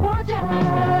I want you.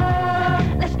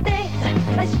 Let's dance,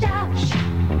 let's shout,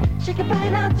 shake your body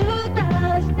down to the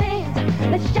ground. Let's dance,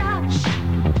 let's shout,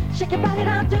 shake your body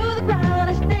down to the ground.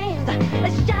 Let's dance,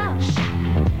 let's shout,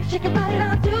 shake your body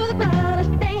down to the ground. Let's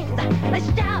dance, let's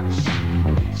shout,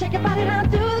 shake your body down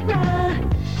to the ground.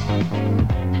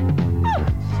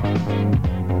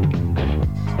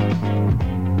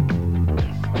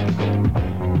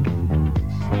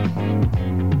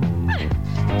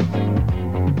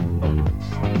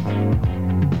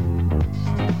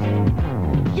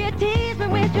 You tease me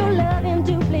with your loving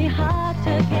doubly hard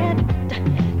to get,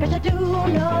 'cause I do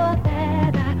know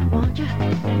that I want you.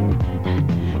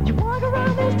 You walk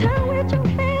around this town with your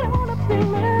head on up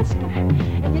in the sky,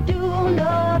 and you do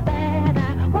know that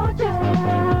I want you.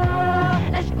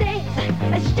 Let's dance,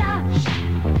 let's shout,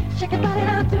 shake your body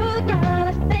down to the ground.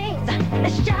 Let's dance,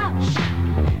 let's shout,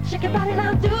 shake your body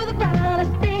down to the ground.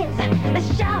 Let's dance, let's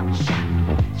shout,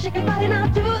 shake your body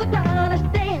down to the ground. Let's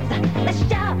dance, let's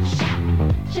shout,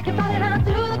 shake your body down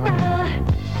to the ground.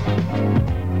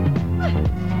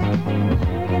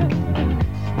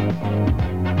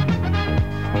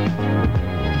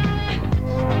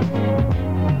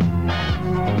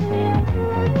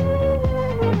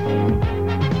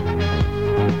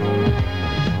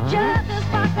 Just a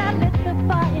spark that lit the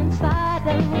fire inside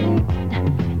of me,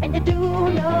 and you do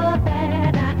know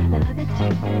that I love it.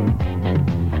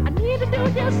 I need to do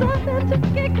just something to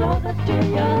get closer to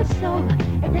your soul,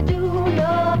 and you do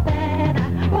know that I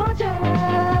want you.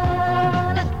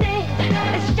 Let's dance,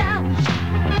 let's shout,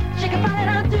 shake your body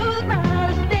down to the ground.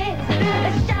 Let's dance,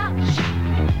 let's shout,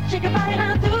 shake your body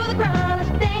down to the ground.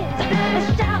 Let's dance, let's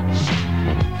shout,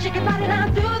 shake your body down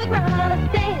to the ground. Let's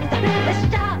dance, let's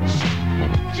shout,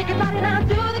 shake your body down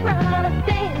to the ground. Let's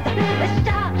dance, let's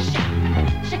shout,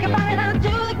 shake your body down to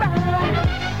the ground. Let's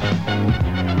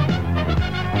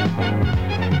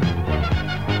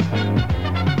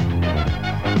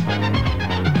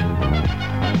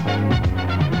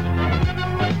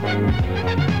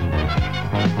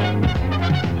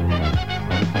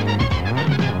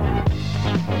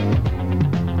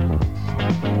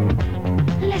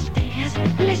let's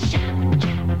shout,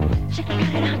 shake your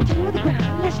body down to the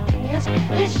ground. Let's dance,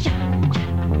 let's shout,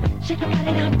 shake your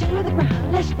body down to the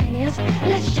ground. Let's dance,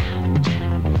 let's shout,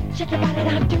 shake your body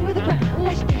down to the ground.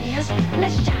 Let's dance,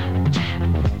 let's shout,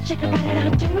 shake your body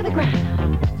down to the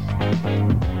ground.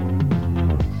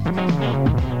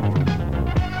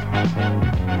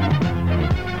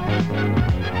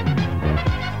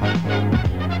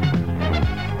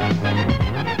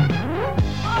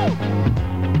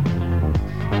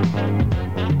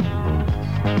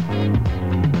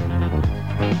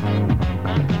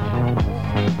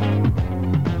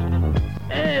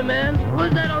 Hey, man,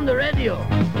 who's that on the radio?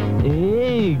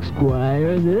 Hey,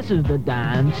 Squire, this is the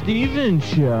Don Stevens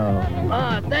Show.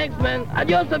 Ah, thanks, man.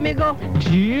 Adios, amigo.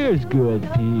 Cheers, good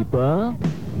people.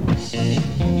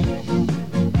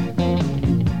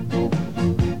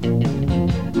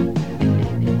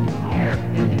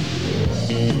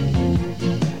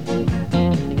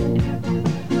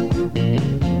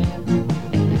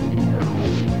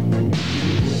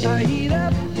 I heat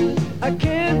up, I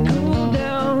can't cool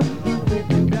down.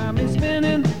 You got me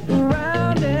spinning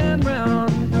round and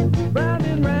round, round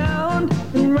and round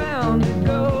and round it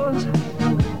goes.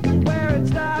 Where it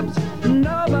stops,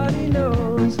 nobody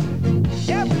knows.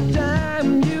 Every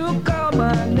time you call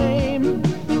my name,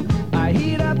 I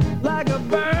heat up like a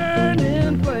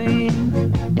burning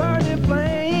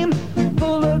flame,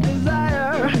 full of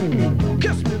desire.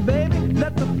 Kiss me, baby,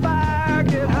 let the fire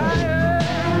get higher.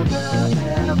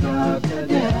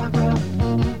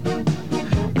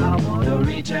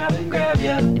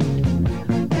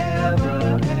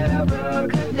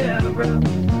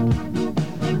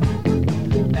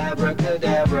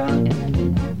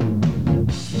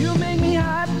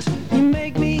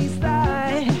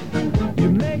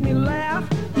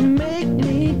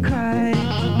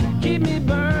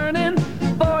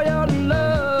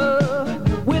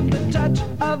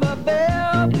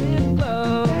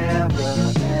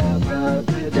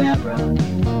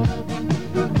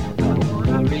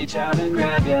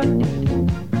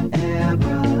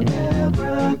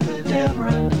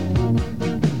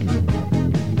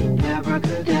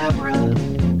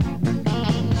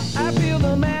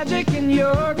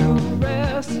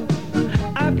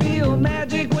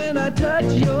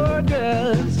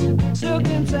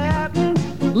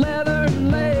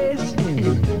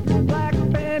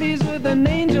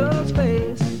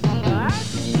 girl's face. I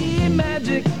see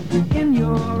magic in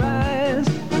your eyes.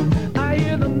 I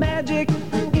hear the magic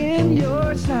in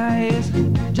your sighs.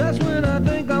 Just when I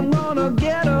think I'm gonna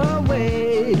get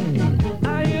away,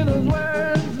 I hear those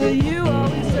words that you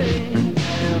always say.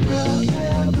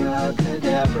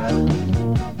 Abracadabra,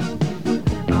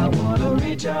 I wanna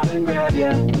reach out and grab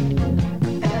you.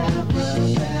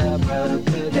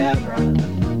 Abracadabra,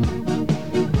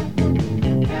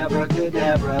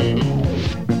 abracadabra.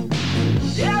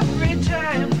 Every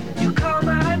time you call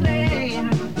my name,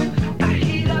 I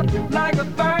heat up like a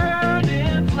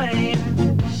burning flame,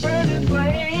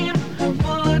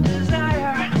 full of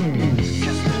desire.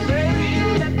 Kiss me, baby,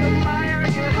 let the fire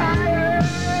get higher.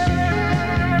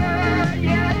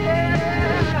 Yeah,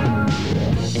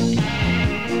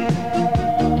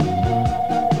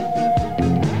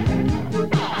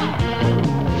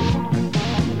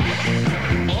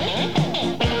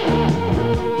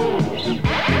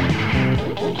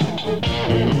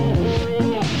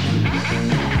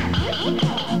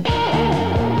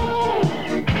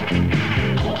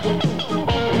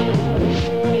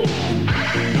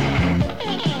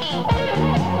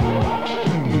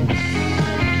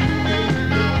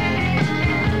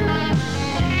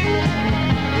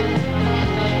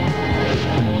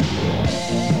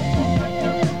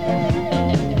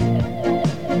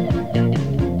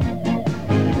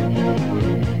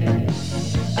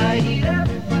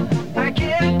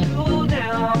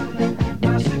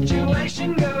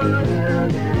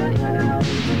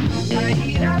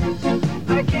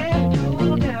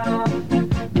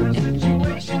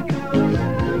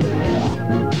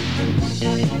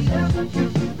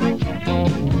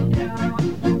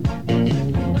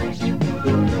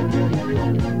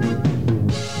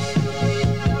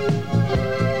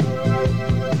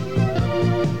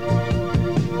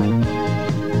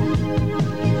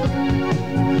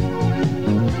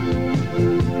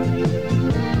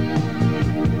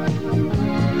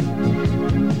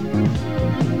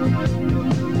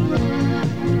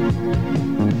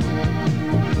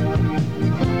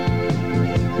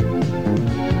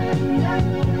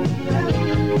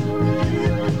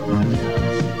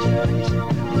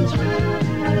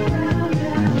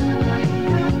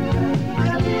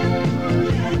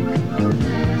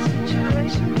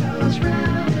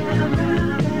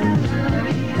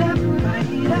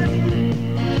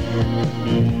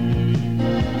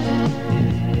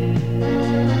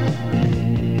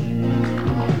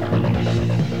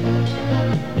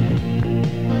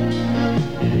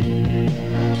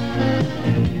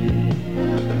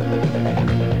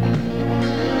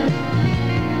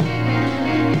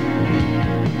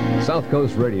 South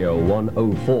Coast Radio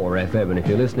 104 FM, and if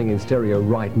you're listening in stereo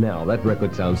right now, that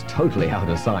record sounds totally out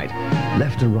of sight.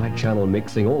 Left and right channel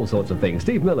mixing, all sorts of things.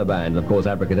 Steve Miller Band, of course,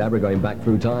 Abracadabra, going back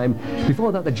through time.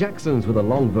 Before that, the Jacksons with a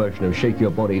long version of Shake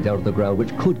Your Body Down to the Ground,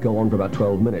 which could go on for about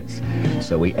 12 minutes.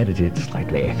 So we edited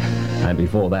slightly. And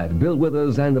before that, Bill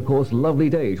Withers and, of course, Lovely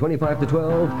Day, 25 to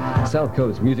 12. South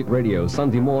Coast Music Radio,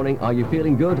 Sunday morning. Are you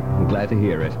feeling good? I'm glad to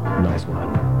hear it. Nice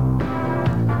one.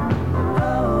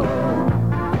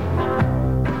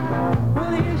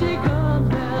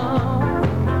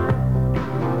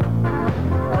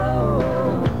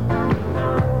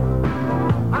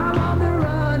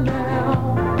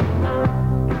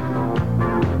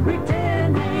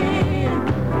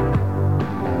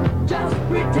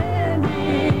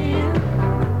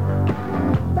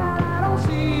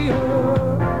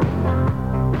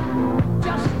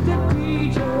 just a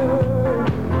teacher.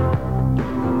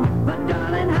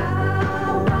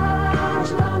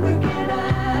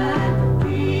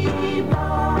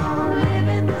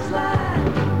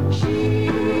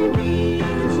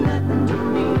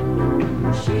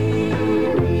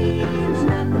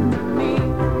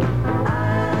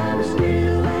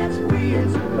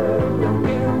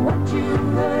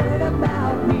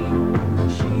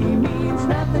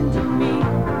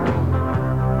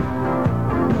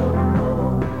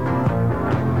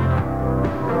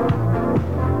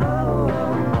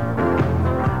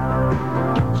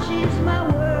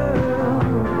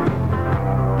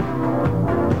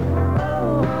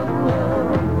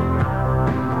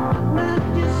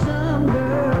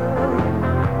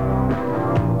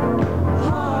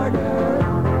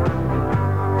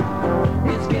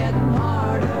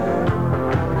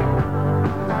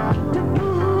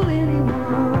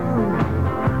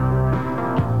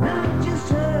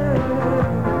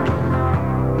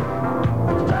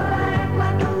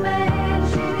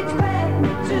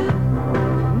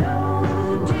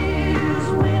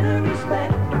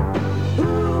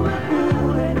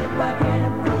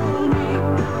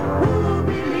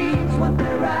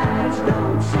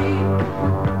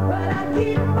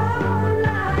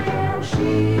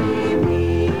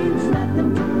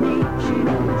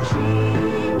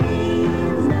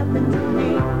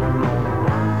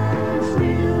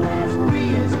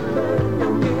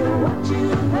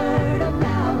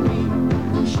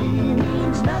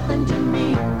 nothing to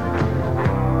me.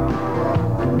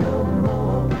 No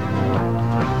more.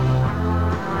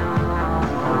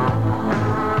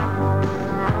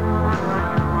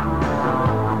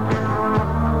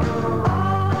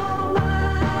 All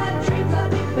my dreams are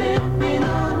depending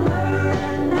on her,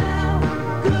 and now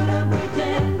could I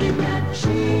pretending that she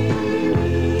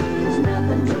means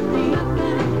nothing to me.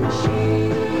 She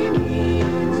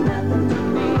means nothing to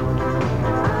me.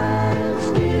 I'll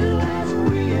still ask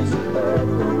free as a bird,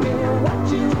 don't care what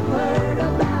you heard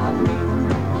about me.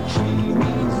 She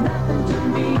means nothing to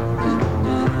me.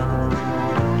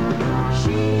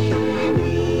 She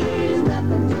means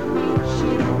nothing to me. She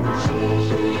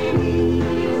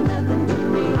means nothing to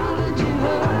me.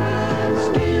 I'll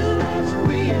still ask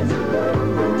free as a bird,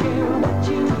 don't care what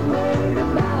you heard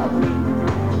about me.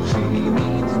 She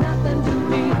means nothing to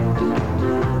me.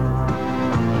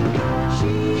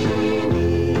 She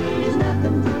means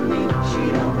nothing to me.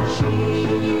 She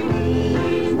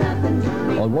means nothing to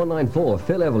me. On 194,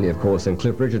 Phil Everly, of course, and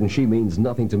Cliff Richard, and She Means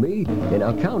Nothing to Me in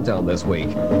our countdown this week.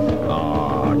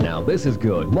 Ah, now this is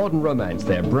good. Modern Romance,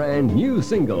 their brand new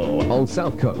single on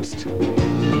South Coast.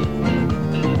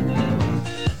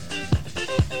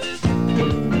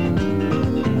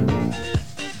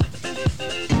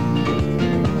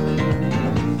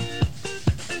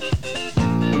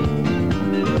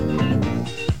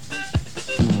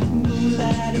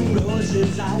 Moonlight and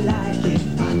roses, I like it.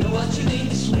 I know what you mean.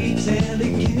 Sweets and the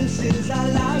kisses, I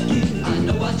like it. I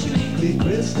know what you mean. Clear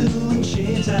crystal and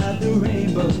shades of the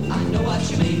rainbow. I know what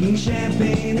you mean.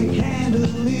 Champagne and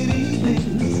candlelit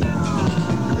evenings.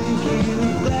 Clinking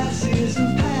of glasses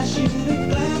and passionate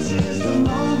glances. The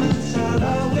moments I'll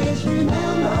always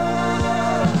remember.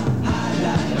 High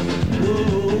life,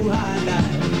 whoa, high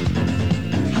life.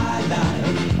 High life,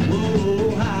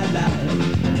 whoa, high life.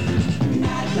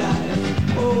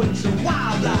 Nightlife, oh, it's a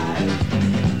wild life.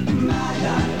 My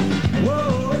life,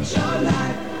 whoa, it's your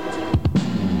life.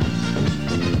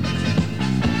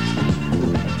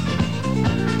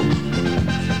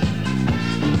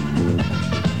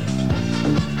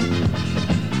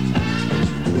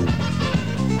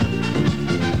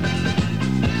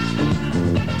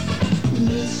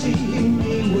 Lucy and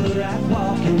me were out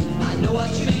walking. I know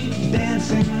what you mean.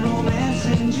 Dancing,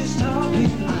 romancing, just talking.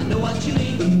 I know what you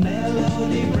mean. The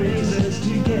melody brings us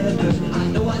together. I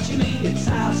know what you mean. It's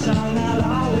our song I'll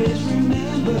always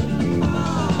remember.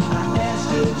 I asked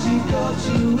her to go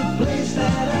to a place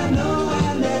that I know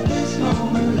and let this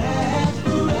moment last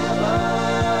forever.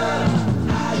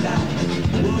 High life,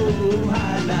 whoa,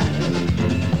 high life.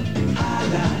 High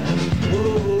life,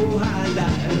 whoa, high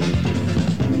life.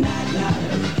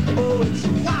 Nightlife, oh, it's a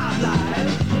wild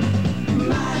life.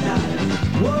 My life,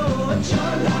 whoa, it's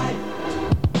your life.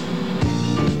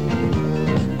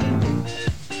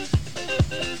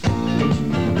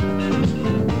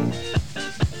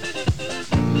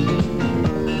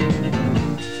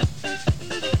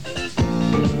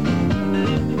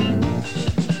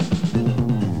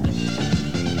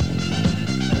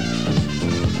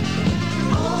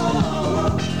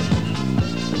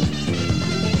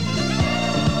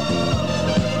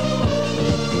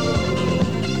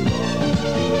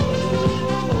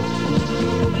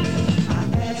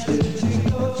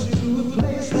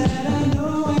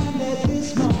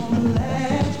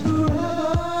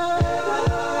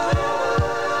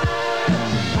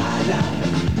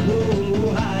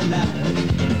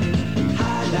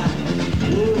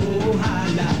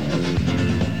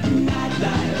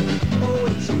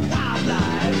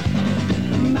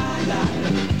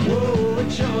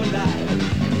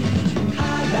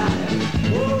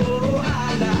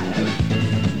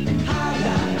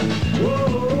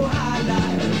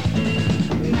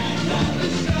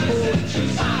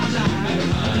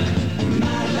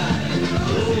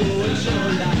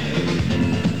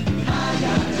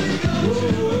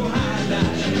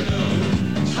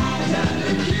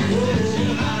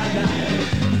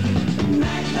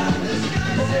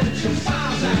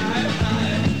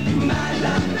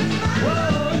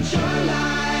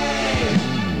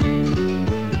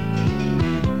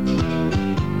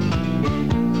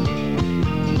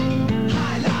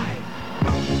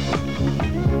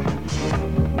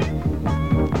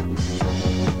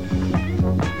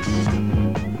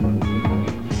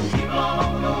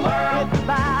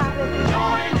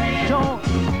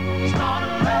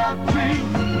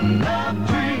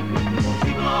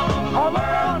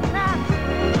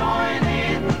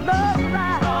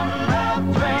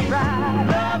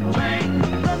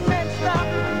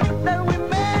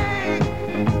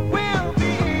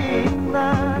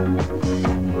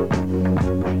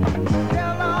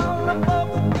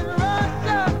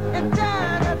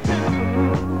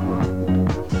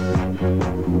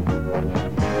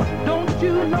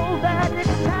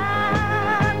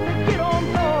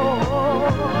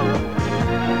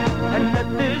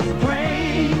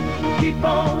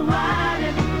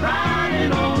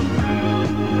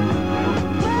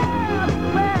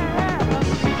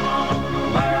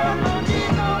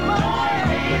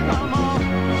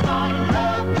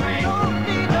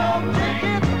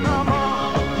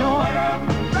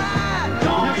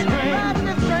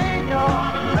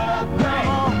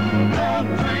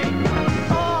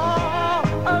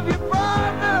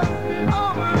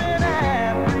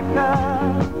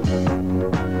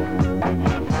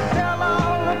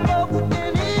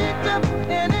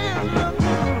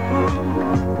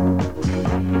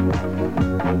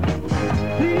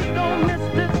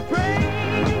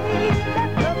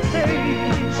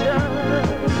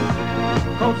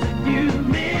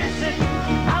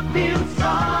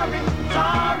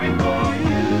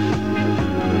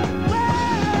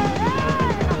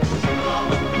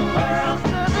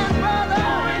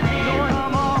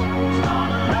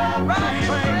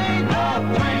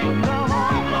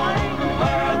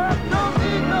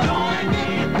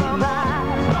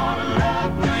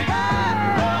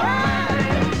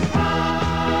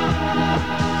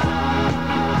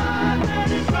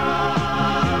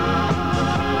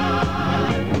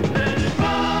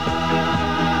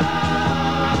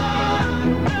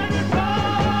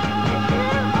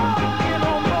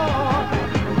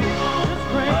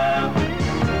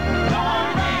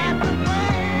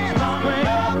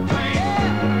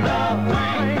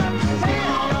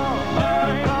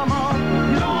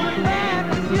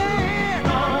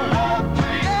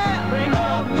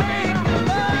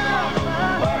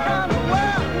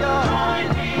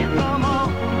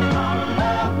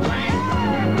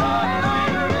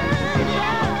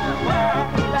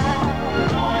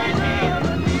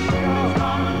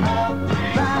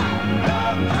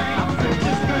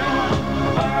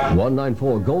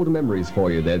 194 golden memories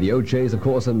for you. They're the O'Jays, of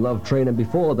course, and Love Train. And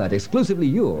before that, exclusively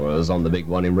yours on the Big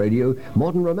One in Radio,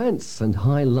 Modern Romance and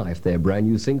High Life, their brand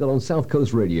new single on South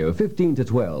Coast Radio, 15 to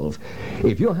 12.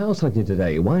 If you're house hunting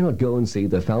today, why not go and see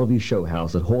the Falvey Show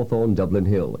House at Hawthorne, Dublin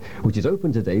Hill, which is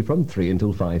open today from 3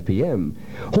 until 5 p.m.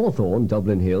 Hawthorne,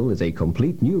 Dublin Hill is a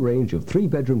complete new range of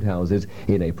 3-bedroomed houses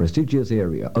in a prestigious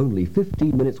area, only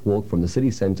 15 minutes walk from the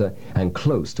city centre and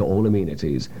close to all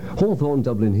amenities. Hawthorne,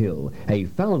 Dublin Hill, a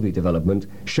Falvey development,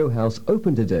 show house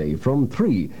open today from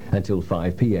 3 until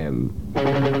 5 p.m.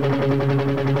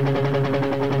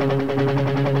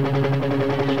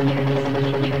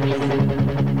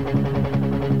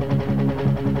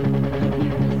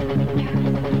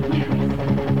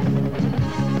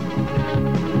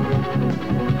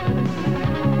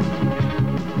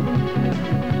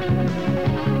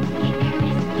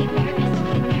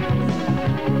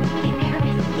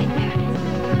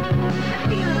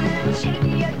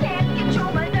 Shaky, I can't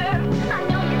control my nerves. I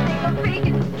know you think I'm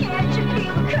faking. Can't you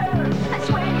feel the curve? I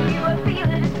swear to you, I feel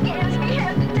it. It scares me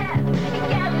half to death. It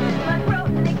gathers in my throat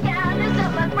and it gathers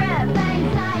up my breath.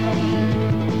 Anxiety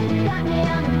got me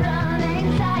on the run.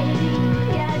 Anxiety,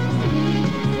 yeah, I just need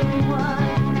someone.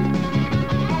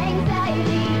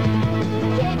 Anxiety,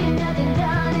 getting nothing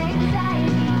done.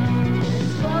 Anxiety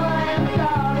spoils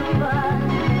all the fun.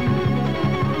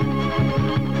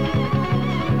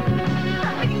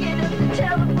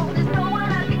 Telephone, there's no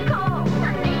one I can call.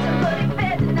 I need somebody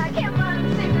fed and I can't find a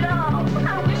sleep at all. I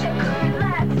wish I could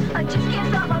relax, I just can't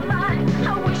stop my mind. I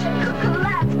wish I could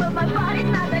collapse, but my body's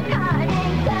not that kind.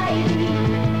 Anxiety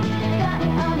got me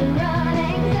on the run.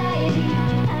 Anxiety,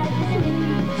 I just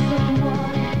need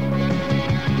someone.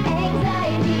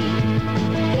 Anxiety,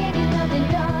 can't get nothing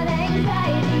done.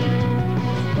 Anxiety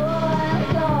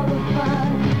spoils all the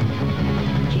fun.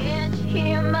 Can't you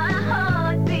hear my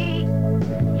heartbeat?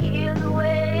 Hear the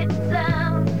way it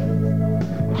sounds.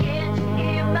 Can't you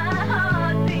hear my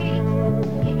heartbeat?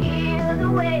 Hear the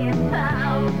way it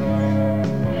pounds.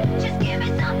 Just give me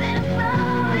something to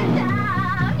slow it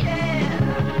down, yeah.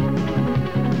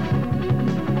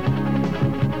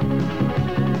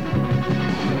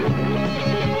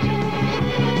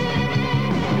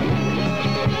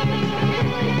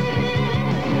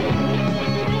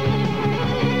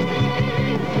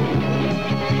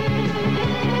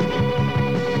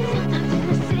 Sometimes in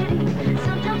the city,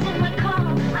 sometimes in my car,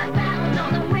 I pound on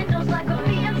the windows like a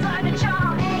bee inside a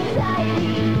jar.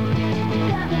 Anxiety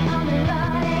got me on the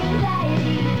run.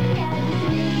 Anxiety, yeah, I just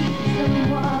need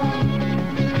someone.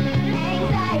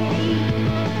 Anxiety,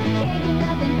 can't get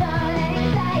nothing done.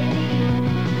 Anxiety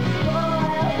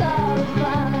spoils all the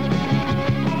fun.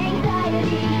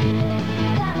 Anxiety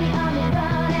got me on the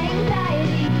run.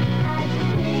 Anxiety, I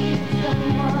just need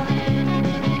someone.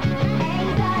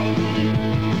 Anxiety,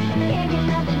 can't get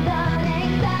nothing done.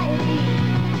 Anxiety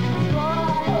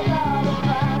spoils all the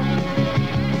fun.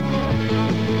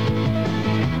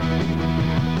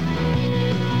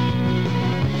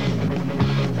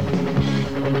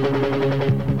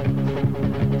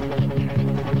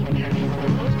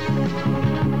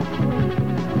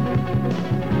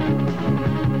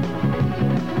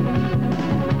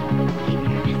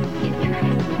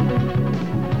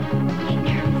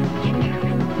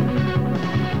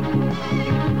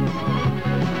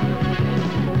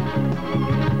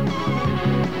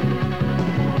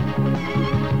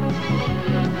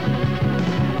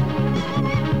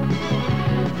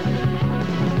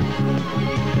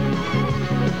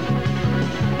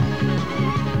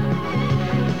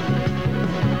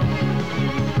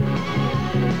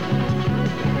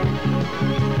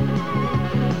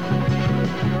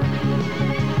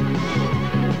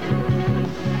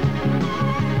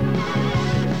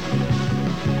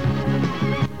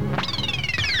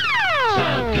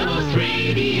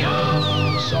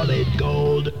 Solid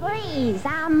gold. Please,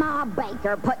 I'm Ma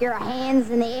Baker. Put your hands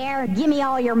in the air. Give me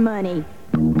all your money.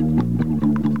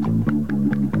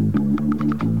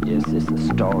 Yes, it's the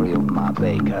story of Ma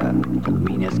Baker, the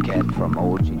meanest cat from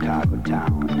old Chicago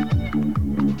town.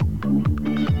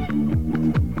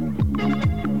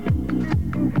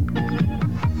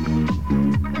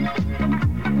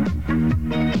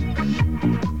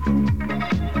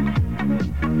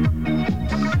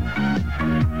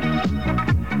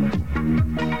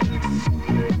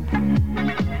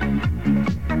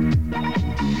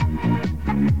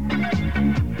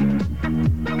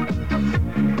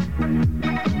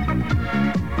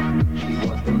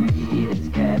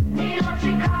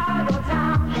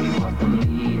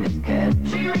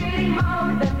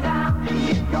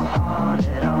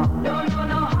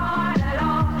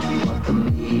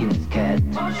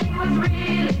 She was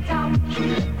really tough. She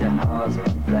left her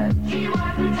husband flat. She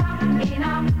wasn't tough.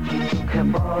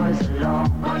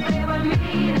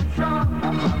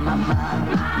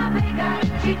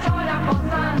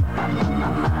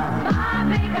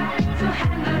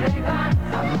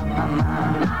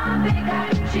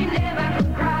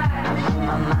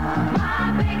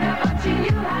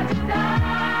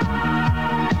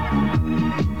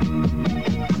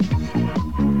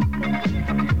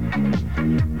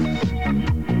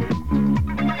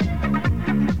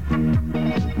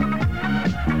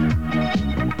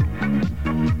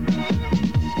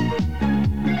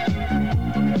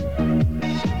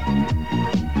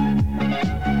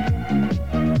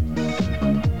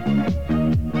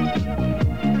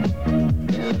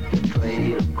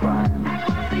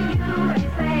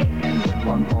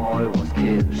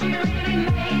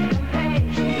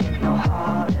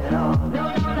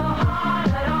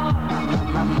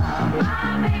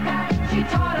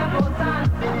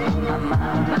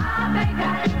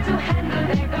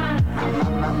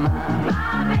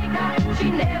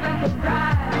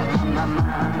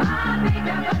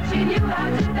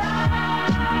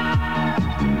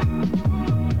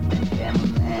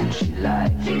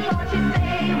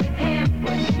 away with him.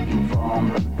 When he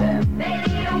informed of them, They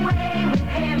did away with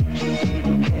him. she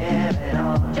didn't care at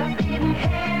all. Just didn't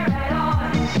care at all.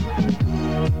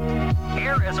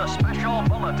 Here is a special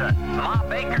bulletin. Ma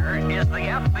Baker is the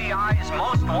FBI's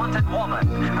most wanted woman.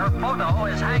 Her photo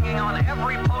is hanging on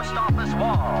every post office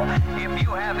wall. If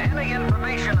you have any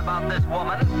information about this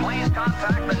woman, please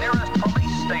contact the nearest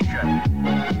police station.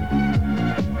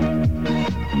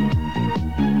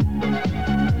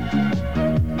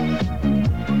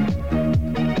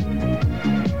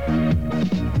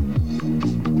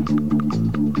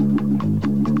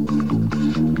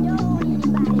 Don't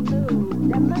anybody move.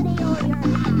 The money or your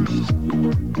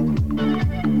life.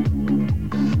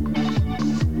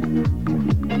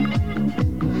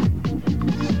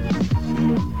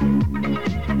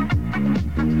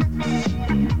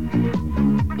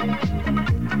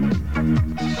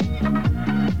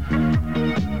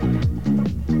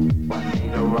 One day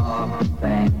to rob the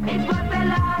bank, It's what they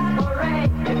lost for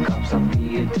rain. the cops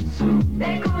appeared to sue.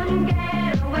 They couldn't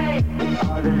get away.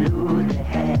 All the loot they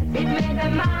had, It made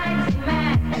them mighty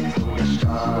mad. and so they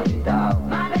started out.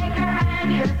 Ma Baker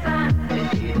and her son,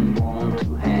 They didn't want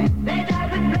to hang, they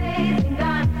died with blazing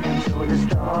guns. and so the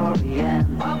story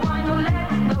ends. Of one who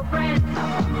left no friends.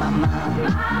 Mama,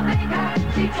 Ma Baker,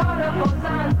 she taught her four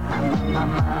sons.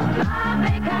 mama, Ma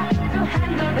Baker, to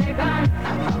handle their guns.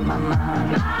 mama,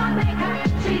 Ma Baker,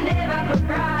 she never could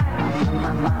cry.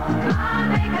 mama. Ma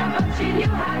Baker, but she knew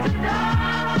how to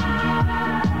die.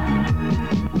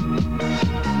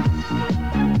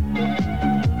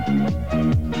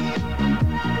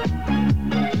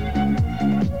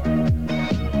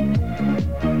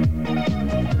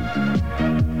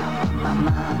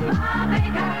 Ma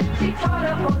Baker, she taught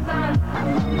her four sons.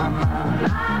 Ma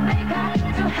Baker,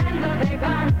 to handle their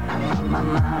guns. Ma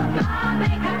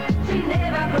Baker, she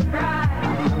never could cry.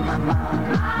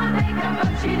 Ma Baker,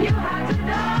 but she knew how to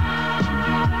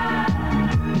die.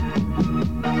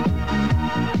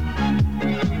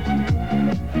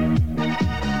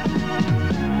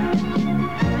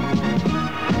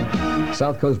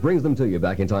 South Coast brings them to you.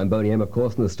 Back in time, Boney M, of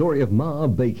course, and the story of Ma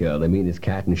Baker, the meanest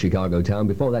cat in Chicago town.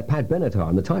 Before that, Pat Benatar,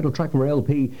 and the title track from her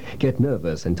LP, Get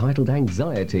Nervous, entitled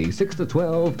Anxiety. 6 to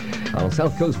 12 on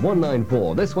South Coast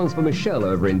 194. This one's for Michelle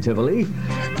over in Tivoli.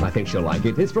 I think she'll like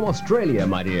it. It's from Australia,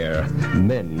 my dear.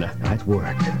 Men at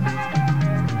Work.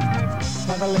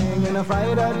 Traveling in a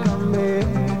freighter combi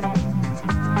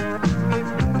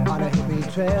on a hippie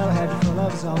trailhead full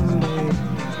of zombies.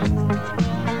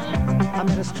 I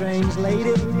met a strange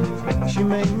lady, she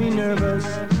made me nervous.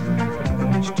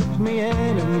 She took me in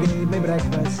and gave me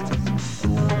breakfast.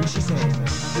 And she said,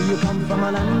 do you come from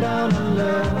a land down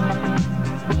under?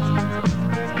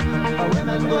 Where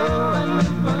women go and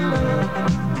men wonder.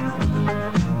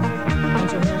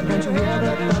 Can't you hear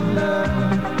the thunder?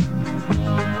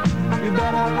 You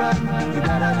better run, you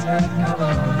better take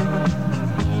cover.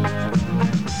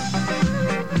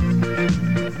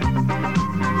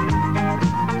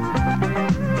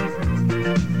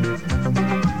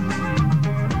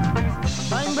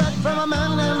 Buying bread from a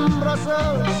man in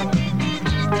Brussels.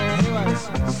 He was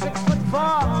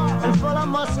 6'4" and full of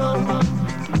muscle.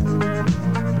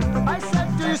 I said,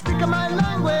 do you speak my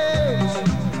language?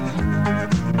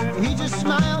 He just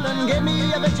smiled and gave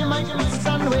me a Vegemite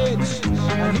sandwich.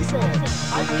 And he said,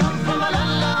 I come from a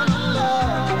land down under.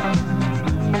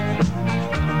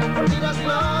 From Peter's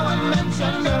Flow and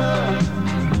Manchester.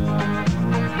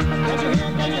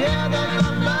 Can you hear the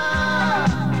thunder?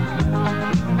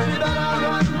 You better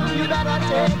run, you better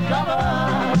take cover.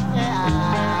 Yeah.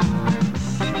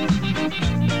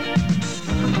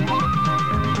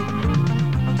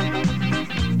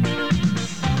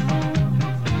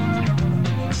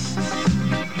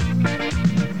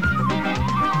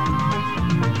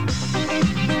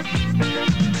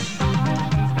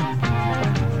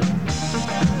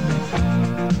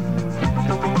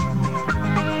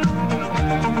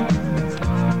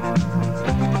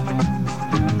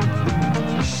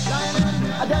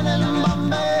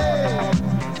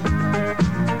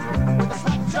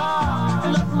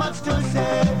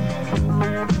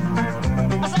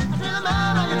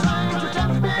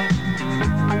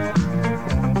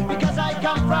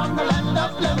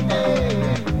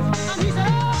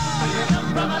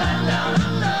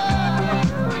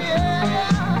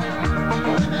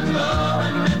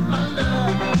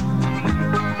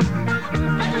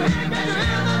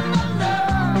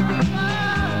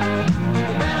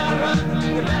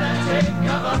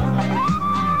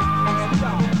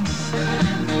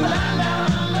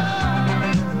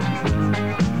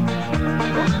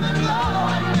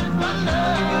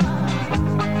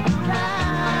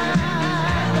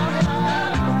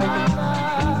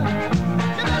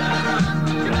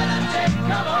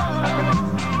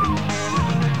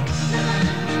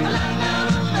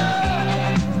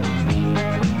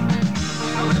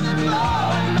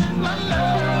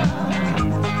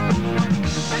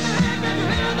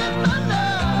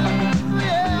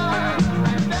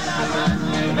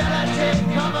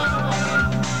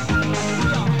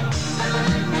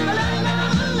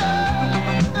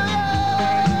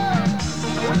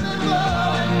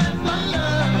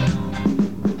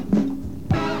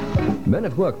 Men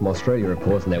at Work from Australia, of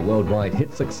course, and their worldwide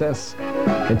hit success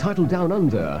entitled Down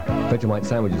Under, Vegemite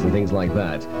sandwiches and things like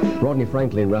that. Rodney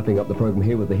Franklin wrapping up the program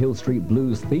here with the Hill Street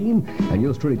Blues theme, and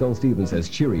yours truly, Don Stevens, says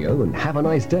cheerio and have a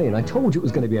nice day. And I told you it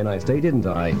was going to be a nice day, didn't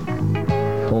I?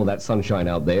 All that sunshine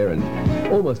out there and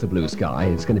almost a blue sky.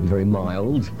 It's going to be very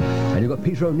mild. And you've got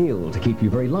Peter O'Neill to keep you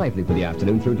very lively for the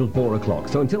afternoon through till 4 o'clock.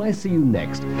 So until I see you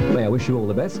next, may I wish you all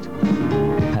the best.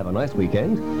 Have a nice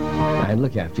weekend and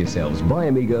look after yourselves. Bye,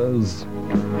 amigos.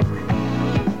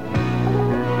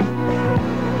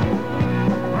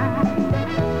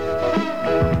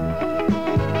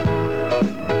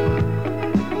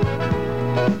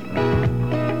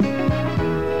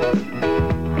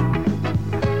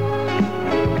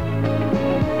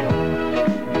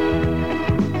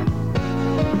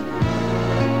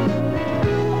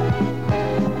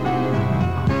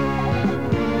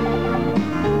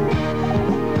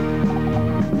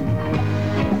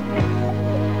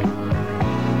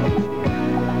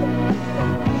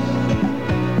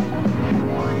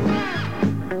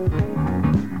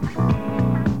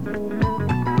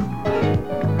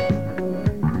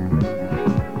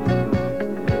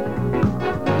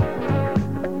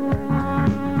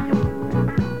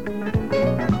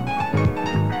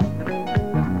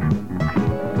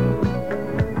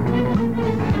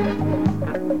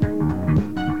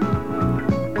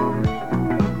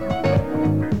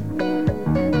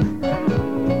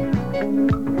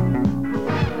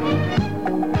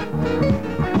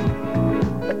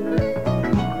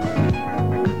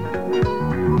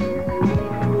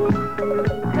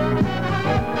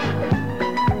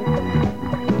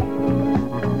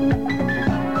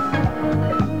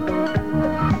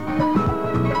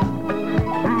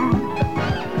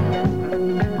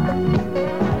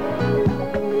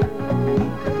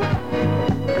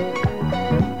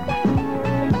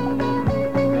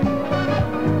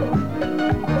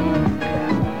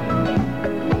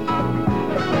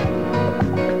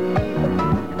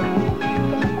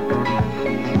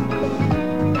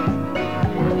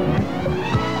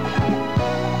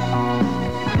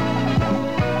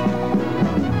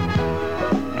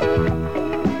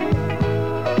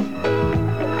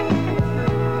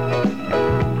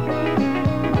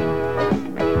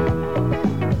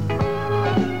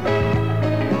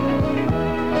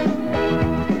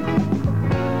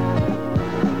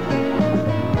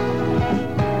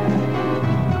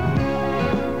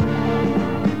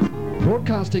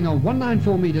 Broadcasting on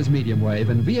 194 meters medium wave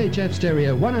and VHF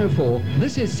stereo 104,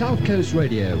 this is South Coast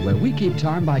Radio, where we keep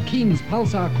time by Keen's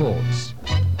Pulsar chords.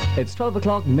 It's 12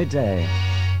 o'clock midday.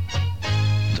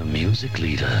 The music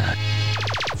leader,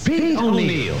 Pete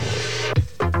O'Neill.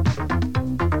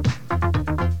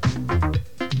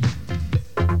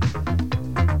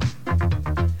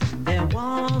 There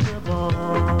was a boy,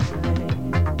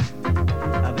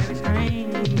 a very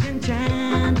strange,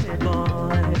 enchanted boy.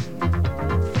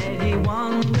 Said he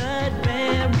wandered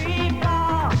very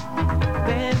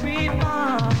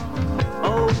far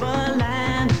over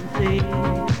land and sea.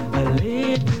 A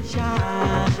little shy,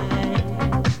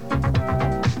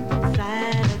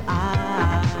 sad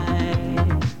eye,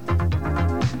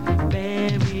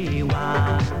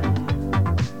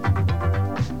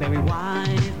 very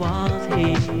wise was he.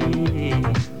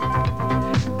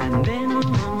 And then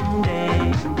one day,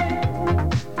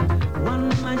 one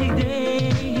magic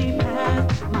day, he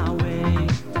passed my way.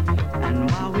 And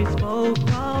while we spoke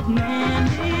of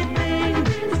many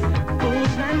things,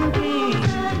 fools and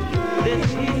kings, this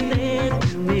he said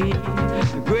to me,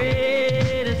 the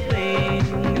greatest thing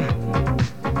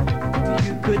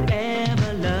you could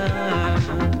ever learn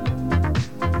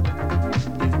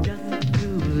is just to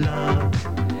love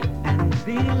and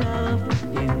be loved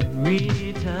in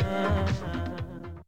return.